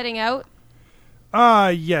 Heading out?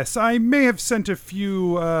 Yes, I may have sent a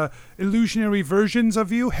few, illusionary versions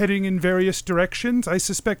of you heading in various directions. I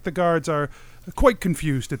suspect the guards are quite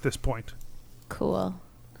confused at this point. Cool.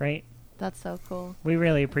 Great. That's so cool. We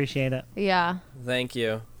really appreciate it. Yeah. Thank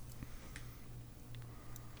you.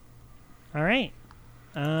 All right.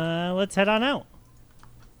 Let's head on out.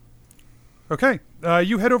 Okay,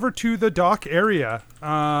 you head over to the dock area.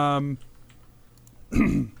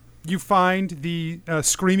 You find the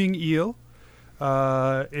Screaming Eel.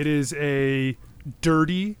 It is a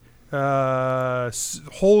dirty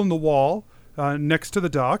hole in the wall next to the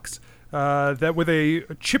docks that with a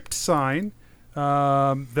chipped sign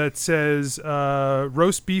that says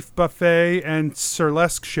roast beef buffet and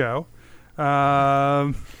Surlesk show.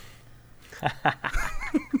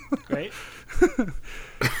 Great.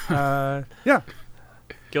 Yeah.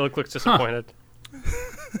 Gillick looks disappointed.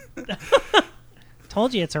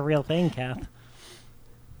 Told you it's a real thing, Kath.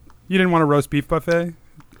 You didn't want a roast beef buffet,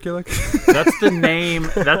 Gillick? That's the name.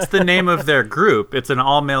 That's the name of their group. It's an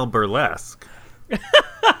all-male burlesque.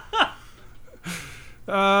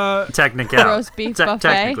 Technically, Roast beef buffet.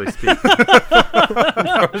 Technically speaking.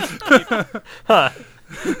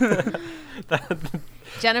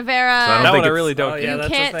 Genevera, So I don't That think one I it's- really don't Oh, get. yeah, you that's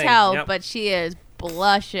the can't thing. tell, Yep. but she is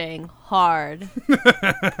blushing hard.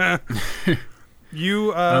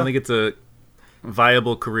 You, I don't think it's a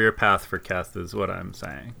viable career path for Kath, is what I'm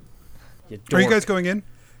saying. are you guys going in?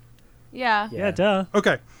 Yeah. Yeah, duh.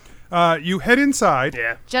 Okay. You head inside.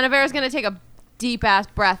 Yeah. Genevera's going to take a deep ass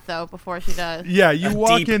breath, though, before she does. Yeah, you A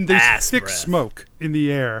walk deep in. There's ass thick breath. smoke in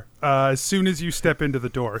the air as soon as you step into the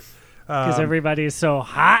door. Because everybody is so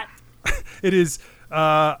hot. It is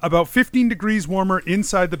about 15 degrees warmer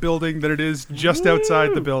inside the building than it is just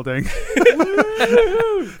outside the building.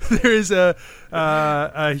 There is a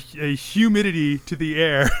humidity to the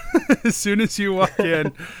air as soon as you walk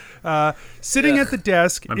in. Sitting at the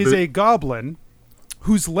desk My is boot- a goblin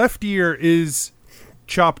whose left ear is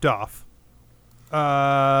chopped off.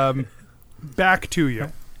 Back to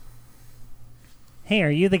you. Hey, are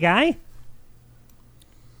you the guy?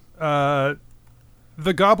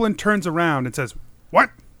 The goblin turns around and says, "What?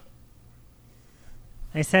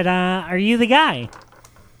 I said, are you the guy?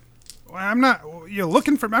 I'm not. You're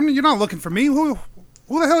looking for. You're not looking for me. Who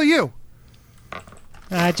the hell are you?"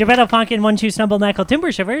 Geppetto Funkin' 1 2 Stumble Knuckle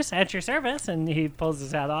Timber Shivers at your service. And he pulls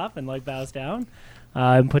his hat off and like bows down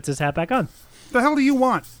and puts his hat back on. The hell do you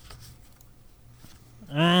want?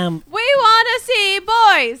 We want to see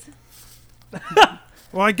boys.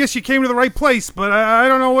 Well, I guess you came to the right place, but I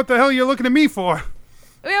don't know what the hell you're looking at me for.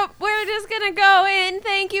 We're just gonna go in.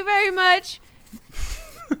 Thank you very much.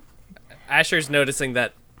 Asher's noticing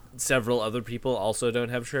that several other people also don't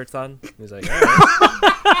have shirts on. He's like, all right.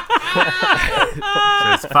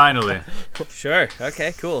 Says, finally. Sure.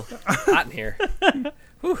 Okay, cool. Hot in here.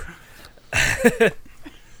 Whew.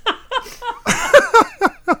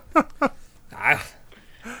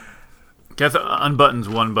 Keth unbuttons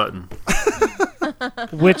one button.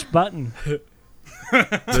 Which button?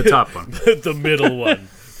 The top one. The middle one.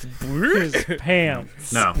 His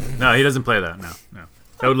pants. No, he doesn't play that. No.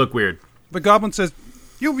 That would look weird. The goblin says,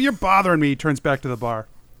 You're bothering me. He turns back to the bar.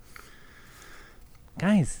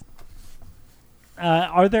 Guys,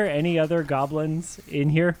 are there any other goblins in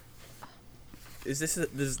here? Is this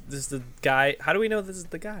the guy? How do we know this is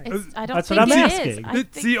the guy? I don't That's think what I'm it asking. is. I It's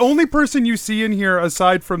think- the only person you see in here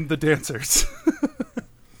aside from the dancers.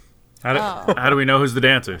 How do we know who's the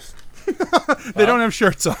dancers? They don't have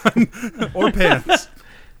shirts on or pants.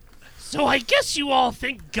 So I guess you all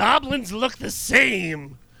think goblins look the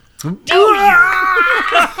same. Do you?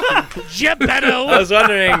 Geppetto, I was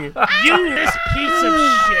wondering. you this piece of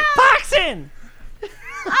shit. Foxen!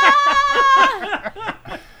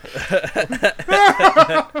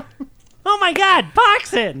 Oh my god,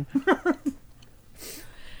 Foxen! You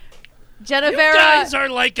Genevera. guys are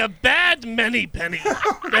like a bad many penny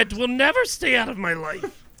that will never stay out of my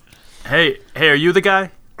life. Hey, are you the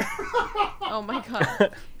guy? Oh my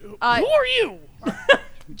god. Who are you?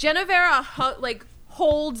 Genevera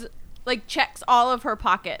holds, checks all of her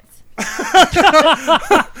pockets.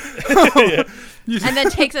 And then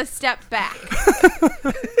takes a step back.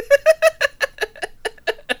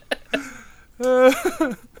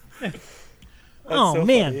 Oh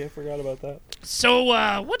man. I forgot about that. So,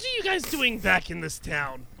 what are you guys doing back in this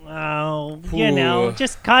town? Oh, you know,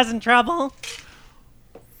 just causing trouble.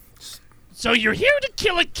 So you're here to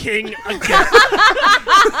kill a king again.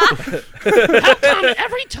 How come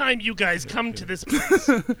every time you guys come to this place,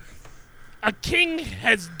 a king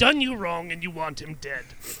has done you wrong and you want him dead?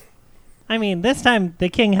 I mean, this time the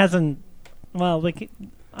king hasn't. Well,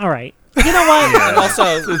 all right. You know what? And also,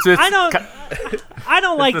 I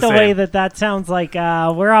don't like the the way same. that sounds like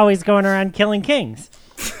we're always going around killing kings.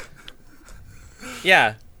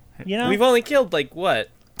 yeah, You know? we've only killed what?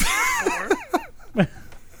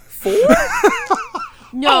 Four?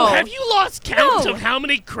 No. Oh, have you lost count No. of how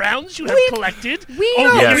many crowns you have collected we-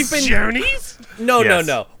 over No, your we've been- journeys? No, Yes.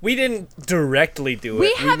 no. We didn't directly do it.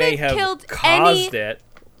 We may haven't have killed caused any- it.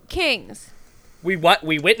 Kings. We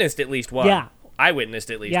witnessed at least one. Yeah. I witnessed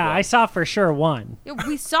at least Yeah, one. I saw for sure one.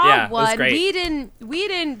 We saw Yeah, it was one. great. We didn't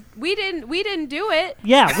do it.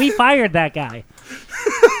 Yeah, we fired that guy.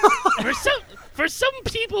 For some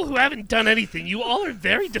people who haven't done anything, you all are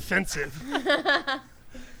very defensive.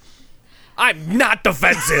 I'm not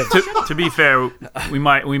defensive. To be fair, we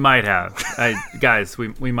might have. Guys,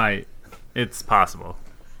 we might. It's possible.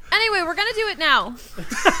 Anyway, we're gonna do it now.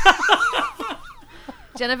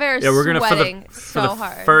 Genevera's Yeah, we're gonna sweating for so the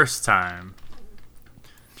hard. first time.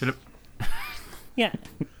 Yeah.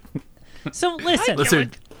 So listen.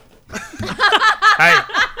 Listen.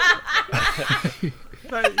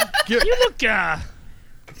 You look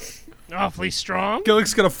awfully strong.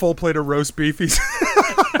 Gillick's got a full plate of roast beef. He's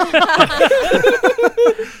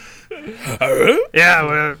Yeah,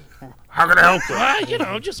 well, how can I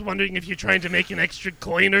help? Just wondering if you're trying to make an extra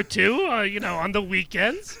coin or two, on the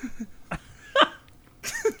weekends.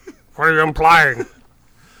 What are you implying?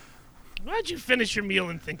 Why'd you finish your meal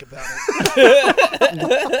and think about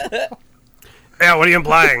it? Yeah, what are you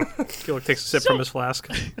implying? Gillick takes a sip from his flask.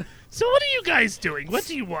 So what are you guys doing? What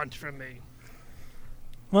do you want from me?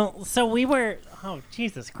 Well, so we were. Oh,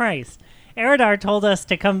 Jesus Christ. Eridar told us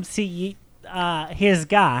to come see his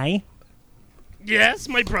guy. Yes,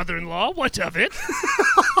 my brother-in-law. What of it?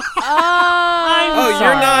 Oh,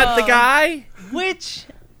 you're not the guy? Which.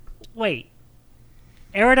 Wait.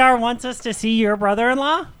 Eridar wants us to see your brother in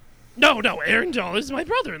law? No, Arendelle is my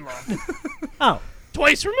brother-in-law. Oh.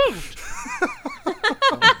 Twice removed.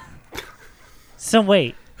 So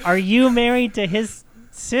wait. Are you married to his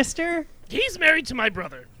sister? He's married to my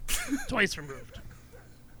brother. Twice removed.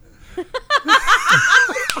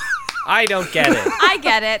 I don't get it. I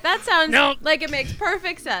get it. That sounds No. like it makes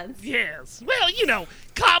perfect sense. Yes. Well,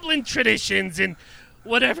 goblin traditions and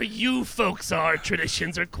whatever you folks are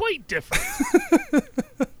traditions are quite different.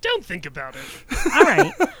 Don't think about it. All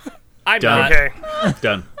right. I'm Done. not. Okay.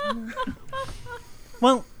 Done.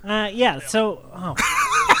 Well, yeah, so. Oh.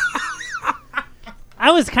 I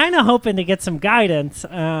was kind of hoping to get some guidance.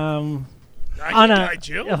 I On can a, guide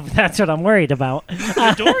you. oh, that's what I'm worried about.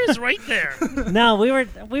 The door is right there. No,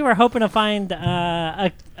 we were hoping to find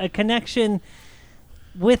a connection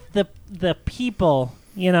with the people,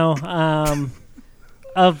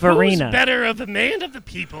 of Verena. Who's better of a man of the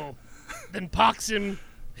people than Poxim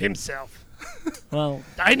himself? Well,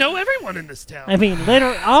 I know everyone in this town. I mean,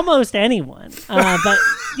 literally almost anyone. But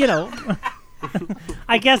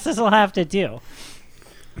I guess this will have to do.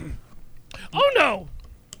 Oh no,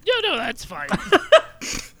 no, that's fine.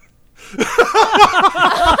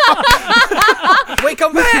 Wait,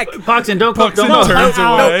 come back! Poxin, don't Poxin don't turns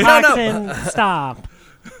away. Paxton, stop.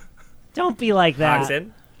 Don't be like that.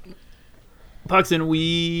 Poxin. Poxin,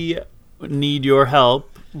 we need your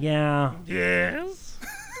help. Yeah. Yes.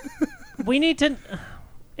 We need to.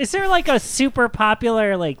 Is there like a super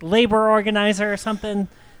popular like labor organizer or something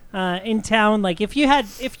in town? Like if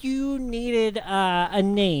you needed a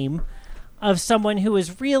name of someone who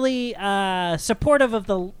is really supportive of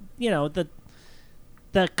the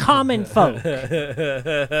common folk.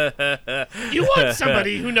 You want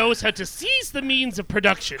somebody who knows how to seize the means of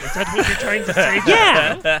production. Is that what you're trying to say?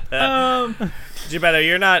 Yeah. Geppetto,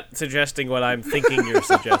 you're not suggesting what I'm thinking you're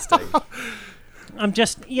suggesting. I'm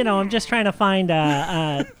just trying to find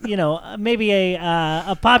maybe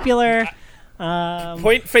a popular.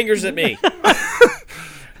 Point fingers at me.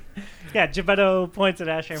 Yeah, Geppetto points at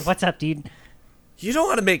Asher. What's up, dude? You don't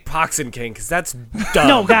want to make Poxin king, because that's dumb.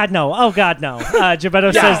 No, God, no. Oh, God, no.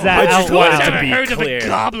 Geppetto says that I just out wanted loud. to Never be heard clear. of a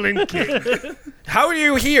goblin king. How are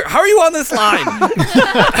you here? How are you on this line?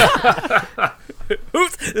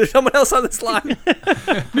 There's someone else on this line.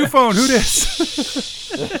 New phone. Who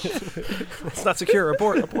dis? It's not secure.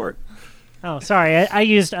 Report. Oh, sorry. I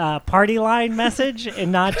used party line message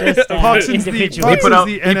and not just Poxin's individual. He put out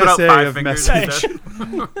the he put out NSA 5 of fingers. message.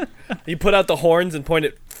 You put out the horns and point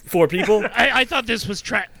at 4 people? I thought this was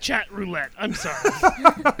chat roulette. I'm sorry.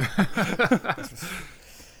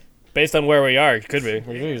 Based on where we are, it could be.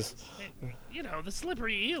 Jeez. The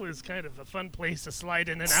slippery eel is kind of a fun place to slide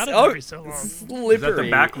in and out of Oh, every so long. Slippery. Is that the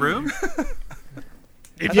back room?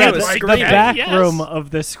 If Yeah, you'd was the like screaming. that, back yes. room of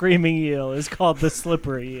the screaming eel is called the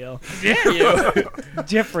slippery eel. Yeah,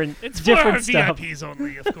 Different, it's for our different stuff. VIPs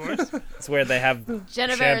only, of course. It's where they have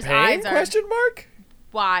Jennifer's champagne? eyes are Question mark?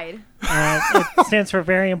 wide. It stands for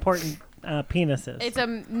very important penises. It's a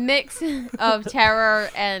mix of terror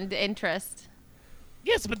and interest.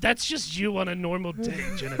 Yes, but that's just you on a normal day,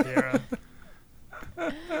 Genevera.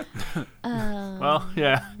 Well,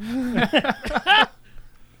 yeah.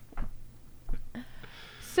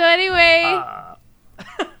 So anyway,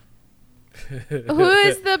 who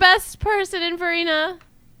is the best person in Verena?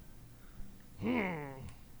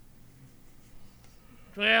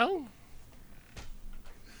 Well,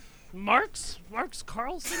 Marx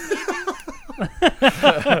Carlson, maybe?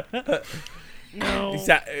 No.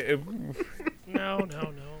 No.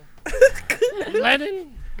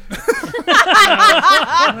 Lenin? No.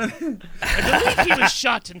 I believe he was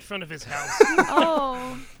shot in front of his house.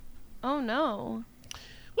 Oh no.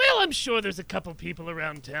 Well, I'm sure there's a couple people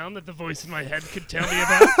around town that the voice in my head could tell me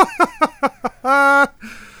about.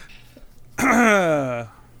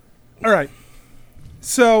 All right.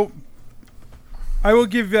 So I will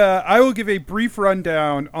give a brief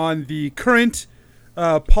rundown on the current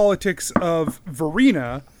politics of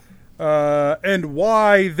Verena and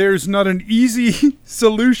why there's not an easy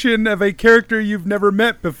solution of a character you've never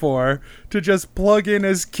met before to just plug in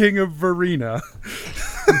as King of Verena.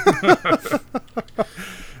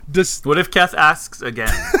 What if Keth asks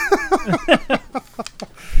again?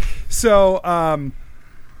 So,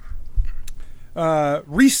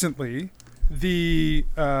 recently, the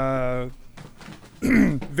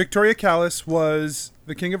Victoria Callis was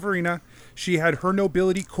the King of Verena. She had her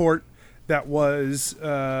nobility court that was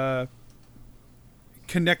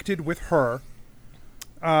connected with her.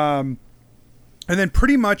 And then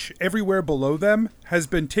pretty much everywhere below them has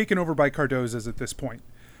been taken over by Cardozas at this point.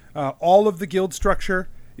 All of the guild structure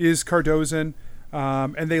is Cardozan,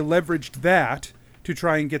 and they leveraged that to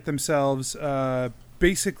try and get themselves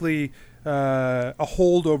basically a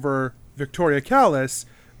hold over Victoria Callis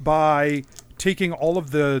by taking all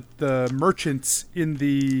of the merchants in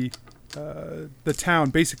the town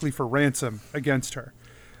basically for ransom against her.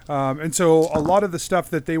 And so a lot of the stuff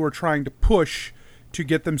that they were trying to push to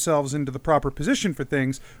get themselves into the proper position for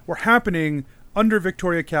things were happening under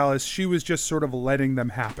Victoria Callis. She was just sort of letting them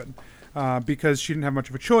happen because she didn't have much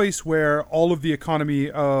of a choice, where all of the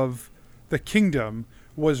economy of the kingdom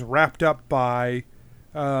was wrapped up by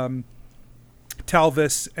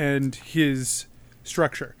Talvis and his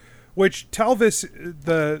structure. Which Talvis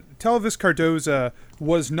Cardoza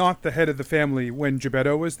was not the head of the family when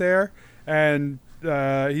Geppetto was there, and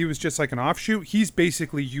he was just like an offshoot. He's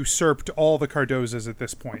basically usurped all the Cardozas at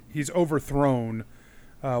this point. He's overthrown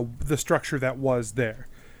the structure that was there.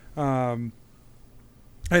 And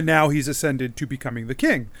now he's ascended to becoming the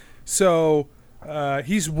king. So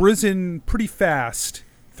he's risen pretty fast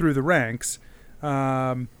through the ranks.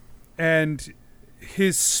 And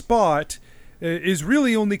his spot is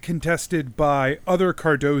really only contested by other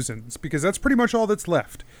Cardozans, because that's pretty much all that's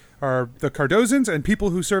left, are the Cardozans and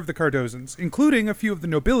people who serve the Cardozans, including a few of the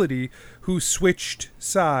nobility who switched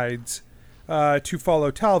sides to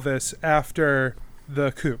follow Talvis after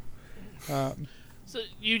the coup. So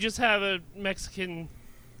you just have a Mexican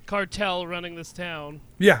cartel running this town.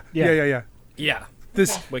 Yeah. Yeah.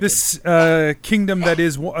 This kingdom that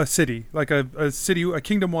is a city, like a city, a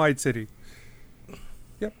kingdom-wide city.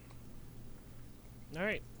 Yep. All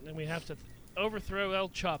right, then we have to overthrow El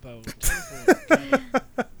Chapo.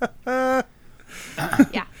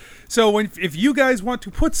 Yeah. So if you guys want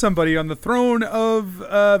to put somebody on the throne of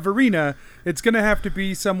Verena, it's going to have to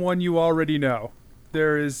be someone you already know.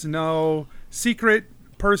 There is no secret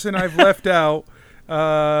person I've left out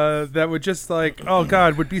that would just oh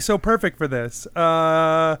God, would be so perfect for this.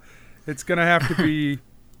 It's going to have to be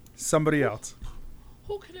somebody else.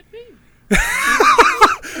 Who could it be?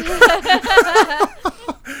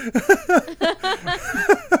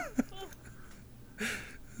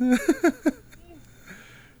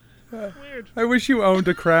 Weird. I wish you owned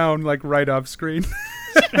a crown right off screen.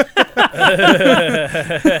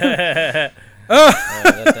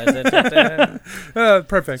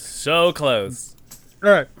 Perfect. So close. All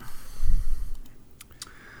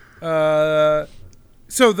right.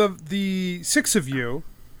 So the six of you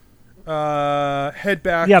head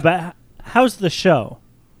back. Yeah, but how's the show?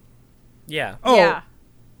 Yeah. Oh. Yeah.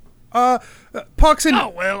 Pox and Oh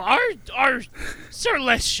well, our Sir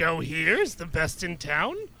Les show here is the best in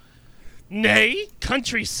town. Nay,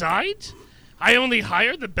 countryside. I only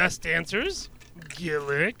hire the best dancers,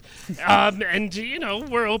 Gillick, and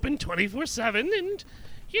we're open 24/7, and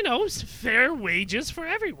fair wages for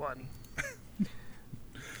everyone.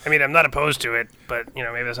 I mean, I'm not opposed to it, but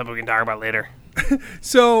maybe that's something we can talk about later.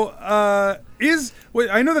 so I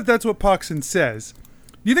know that's what Poxon says.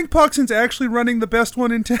 Do you think Poxon's actually running the best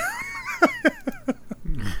one in town?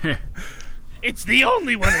 It's the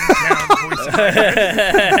only one in town, voice of my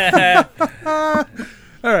head.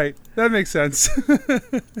 All right, that makes sense.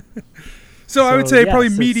 So I would say probably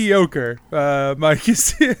mediocre, Mike,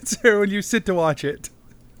 is the answer when you sit to watch it.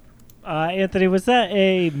 Anthony, was that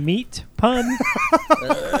a meat pun?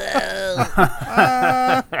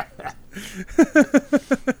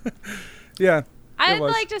 Yeah. I'd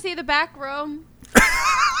like to see the back room.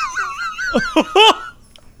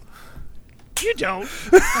 You don't.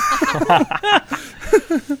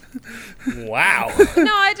 Wow.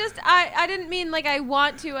 No, I didn't mean I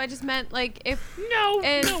want to. I just meant if No,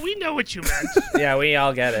 And- we know what you meant. Yeah, we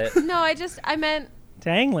all get it. no, I meant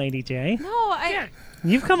Dang, Lady J. no, Yeah.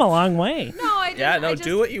 You've come a long way. no, I didn't. Yeah, no, I just,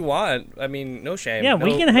 do what you want. I mean, no shame. Yeah,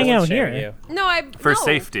 we No- can no hang one's out shaming here. you. No, For no.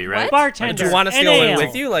 safety, right? What? Bartender. Do you want us to an go in ale.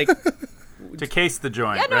 with you? To case the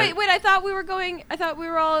joint, Yeah, no, right? wait. I thought we were going. I thought we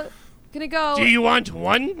were all gonna go. Do you want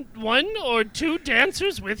one or two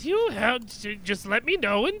dancers with you? Just let me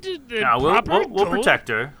know and No, we'll protect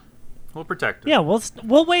her. We'll protect her. Yeah,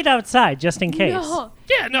 we'll wait outside just in case. No.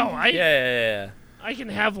 Yeah, no, Yeah. I can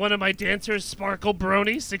have one of my dancers, Sparkle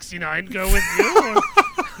Brony 69, go with you, or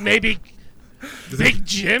maybe Big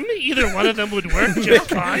Jim. Either one of them would work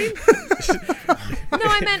just fine. No,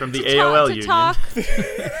 I meant From the to AOL talk, to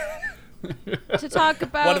union. talk. To talk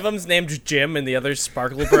about. One of them's named Jim and the other's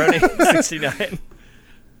Sparkle Brony 69.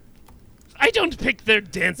 I don't pick their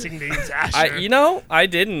dancing names, Asher. I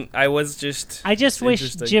didn't. I was just. I just wish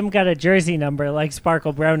interesting. Jim got a jersey number like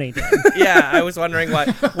Sparkle Brownie did. Yeah, I was wondering why.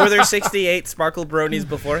 Were there 68 Sparkle Bronies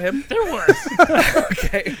before him? There was.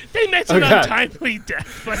 Okay. They met an untimely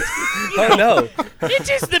death, but Oh no. it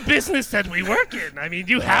is the business that we work in. I mean,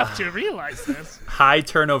 you have to realize this. High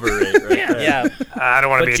turnover rate, right? Yeah. there. Yeah. I don't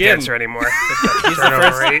want to But be Jim- a dancer anymore. He's the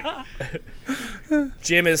Turnover first. rate.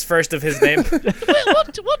 Jim is first of his name.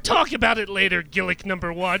 We'll talk about it later, Gillick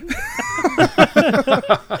number 1.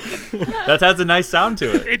 That has a nice sound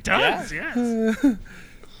to it. It does, yes.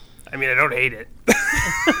 I mean, I don't hate it.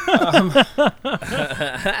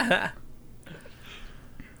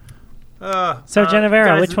 So, Genevera,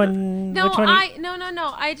 guys, which one? No, which one?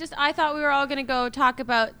 no. I thought we were all gonna go talk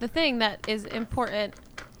about the thing that is important.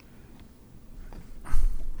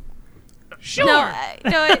 Sure.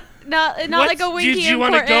 Not What- like a winky Did you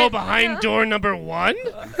want to go important. behind door number 1?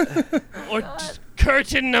 Or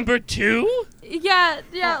curtain number 2? Yeah.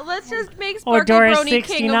 Let's just make Or Sparkle Doris Brony king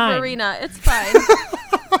 69. of Arena. It's fine.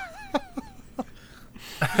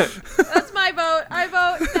 That's my vote. I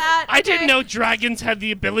vote that. I didn't didn't know dragons had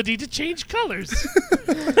the ability to change colors.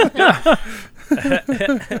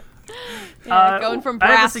 Yeah, going from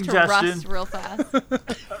I have a brass to suggestion. rust real fast.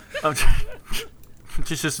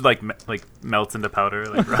 Just like melts into powder,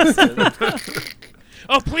 like rust.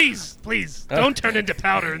 Oh, please, don't turn into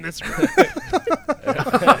powder in this room.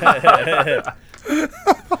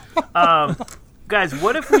 Guys,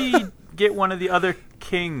 what if we get one of the other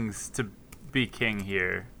kings to be king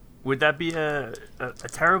here? Would that be a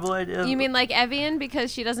terrible idea? You mean like Evian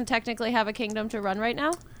because she doesn't technically have a kingdom to run right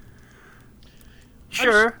now?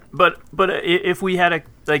 Sure, but if we had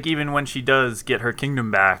even when she does get her kingdom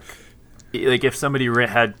back, like if somebody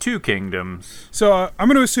had two kingdoms. So I'm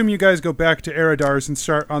going to assume you guys go back to Eridar's and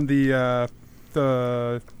start on the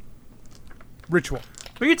ritual.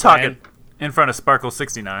 What are you talking in front of Sparkle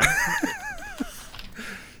 69?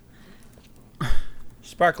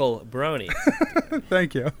 Sparkle Brony.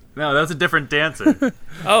 Thank you. No, that's a different dancer.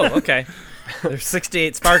 Oh, okay. There's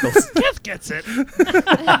 68 sparkles. Keth gets it. Keth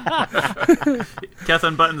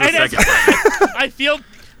unbuttons the And second.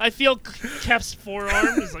 I feel Kef's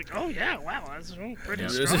forearm is like, oh yeah, wow, that's pretty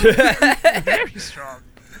strong. Very strong.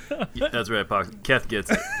 Yeah, that's right, Pox. Keth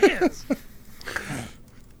gets it. Yes.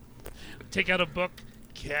 Take out a book.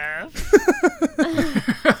 Kev. ...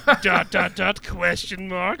 question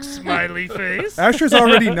mark, smiley face. Asher's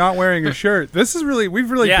already not wearing a shirt.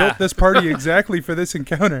 We've really Yeah. built this party exactly for this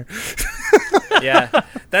encounter. Yeah,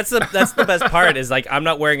 that's the best part. Is like I'm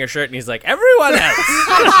not wearing a shirt, and he's like everyone else.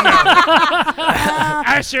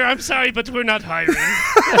 Asher, I'm sorry, but we're not hiring.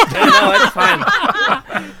 No, it's fine.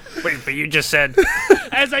 Wait, but you just said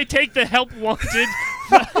As I take the help wanted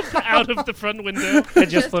out of the front window. And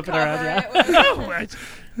just flip it around, yeah. No,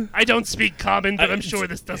 I don't speak common, but I'm sure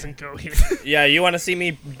this doesn't go here. Yeah, you want to see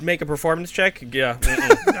me make a performance check? Yeah, you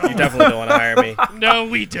definitely don't want to hire me. No,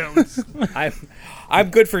 we don't. I'm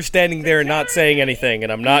good for standing there and not saying anything,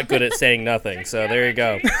 and I'm not good at saying nothing. So there you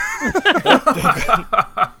go.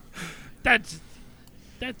 That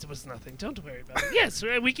was nothing. Don't worry about it. Yes,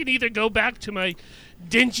 we can either go back to my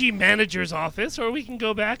dingy manager's office, or we can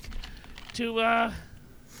go back to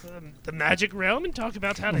the magic realm and talk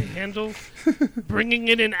about how to handle bringing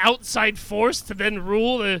in an outside force to then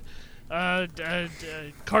rule a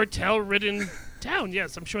cartel-ridden town.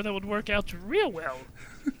 Yes, I'm sure that would work out real well.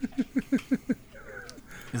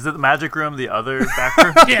 Is it the magic room, the other back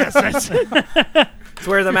room? Yes, that's It's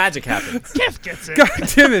where the magic happens. Kef gets it. God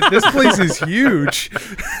damn it, this place is huge.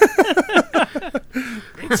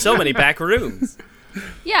 So many back rooms.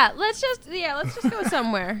 Yeah, let's just go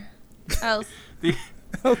somewhere else.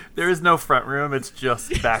 There is no front room. It's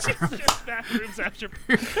just back room. Just bathrooms after.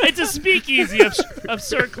 It's a speakeasy of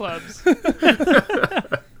Sir Clubs.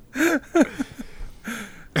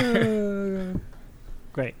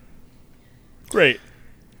 Great. Great.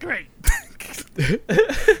 Great.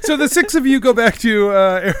 So the six of you go back to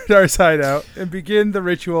Eridar's hideout and begin the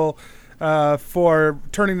ritual for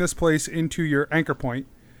turning this place into your anchor point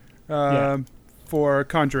for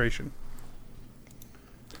conjuration.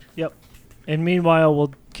 Yep. And meanwhile,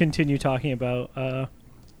 we'll continue talking about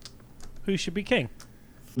who should be king.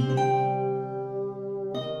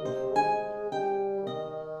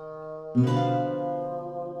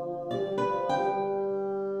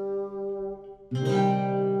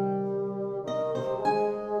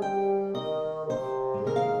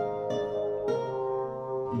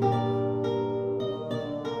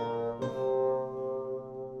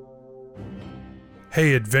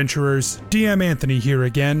 Hey adventurers, DM Anthony here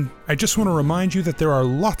again. I just want to remind you that there are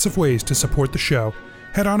lots of ways to support the show.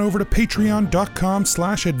 Head on over to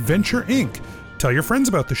patreon.com/adventureinc. Tell your friends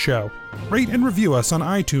about the show. Rate and review us on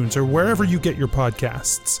iTunes or wherever you get your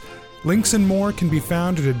podcasts. Links and more can be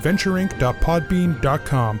found at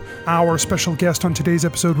adventureinc.podbean.com. Our special guest on today's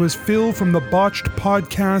episode was Phil from the Botched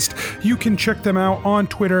Podcast. You can check them out on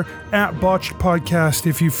Twitter at Botched Podcast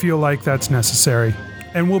if you feel like that's necessary.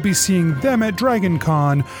 And we'll be seeing them at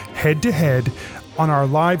DragonCon head-to-head on our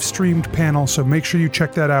live-streamed panel, so make sure you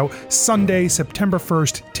check that out Sunday, September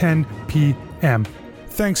 1st, 10 p.m.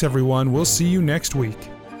 Thanks, everyone. We'll see you next week.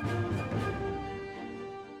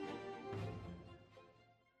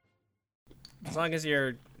 As long as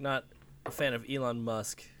you're not a fan of Elon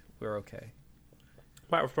Musk, we're okay.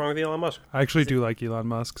 Wow, what's wrong with Elon Musk? I actually do like Elon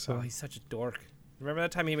Musk, so... Oh, he's such a dork. Remember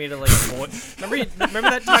that time he made a boy? Remember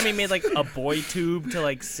that time he made like a boy tube to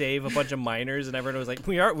like save a bunch of miners, and everyone was like,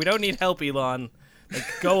 "We don't need help, Elon. Like,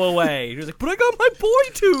 go away." He was like, "But I got my boy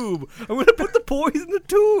tube. I'm gonna put the boys in the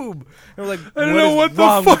tube." And we're like, I don't know what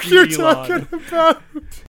the fuck you're talking about.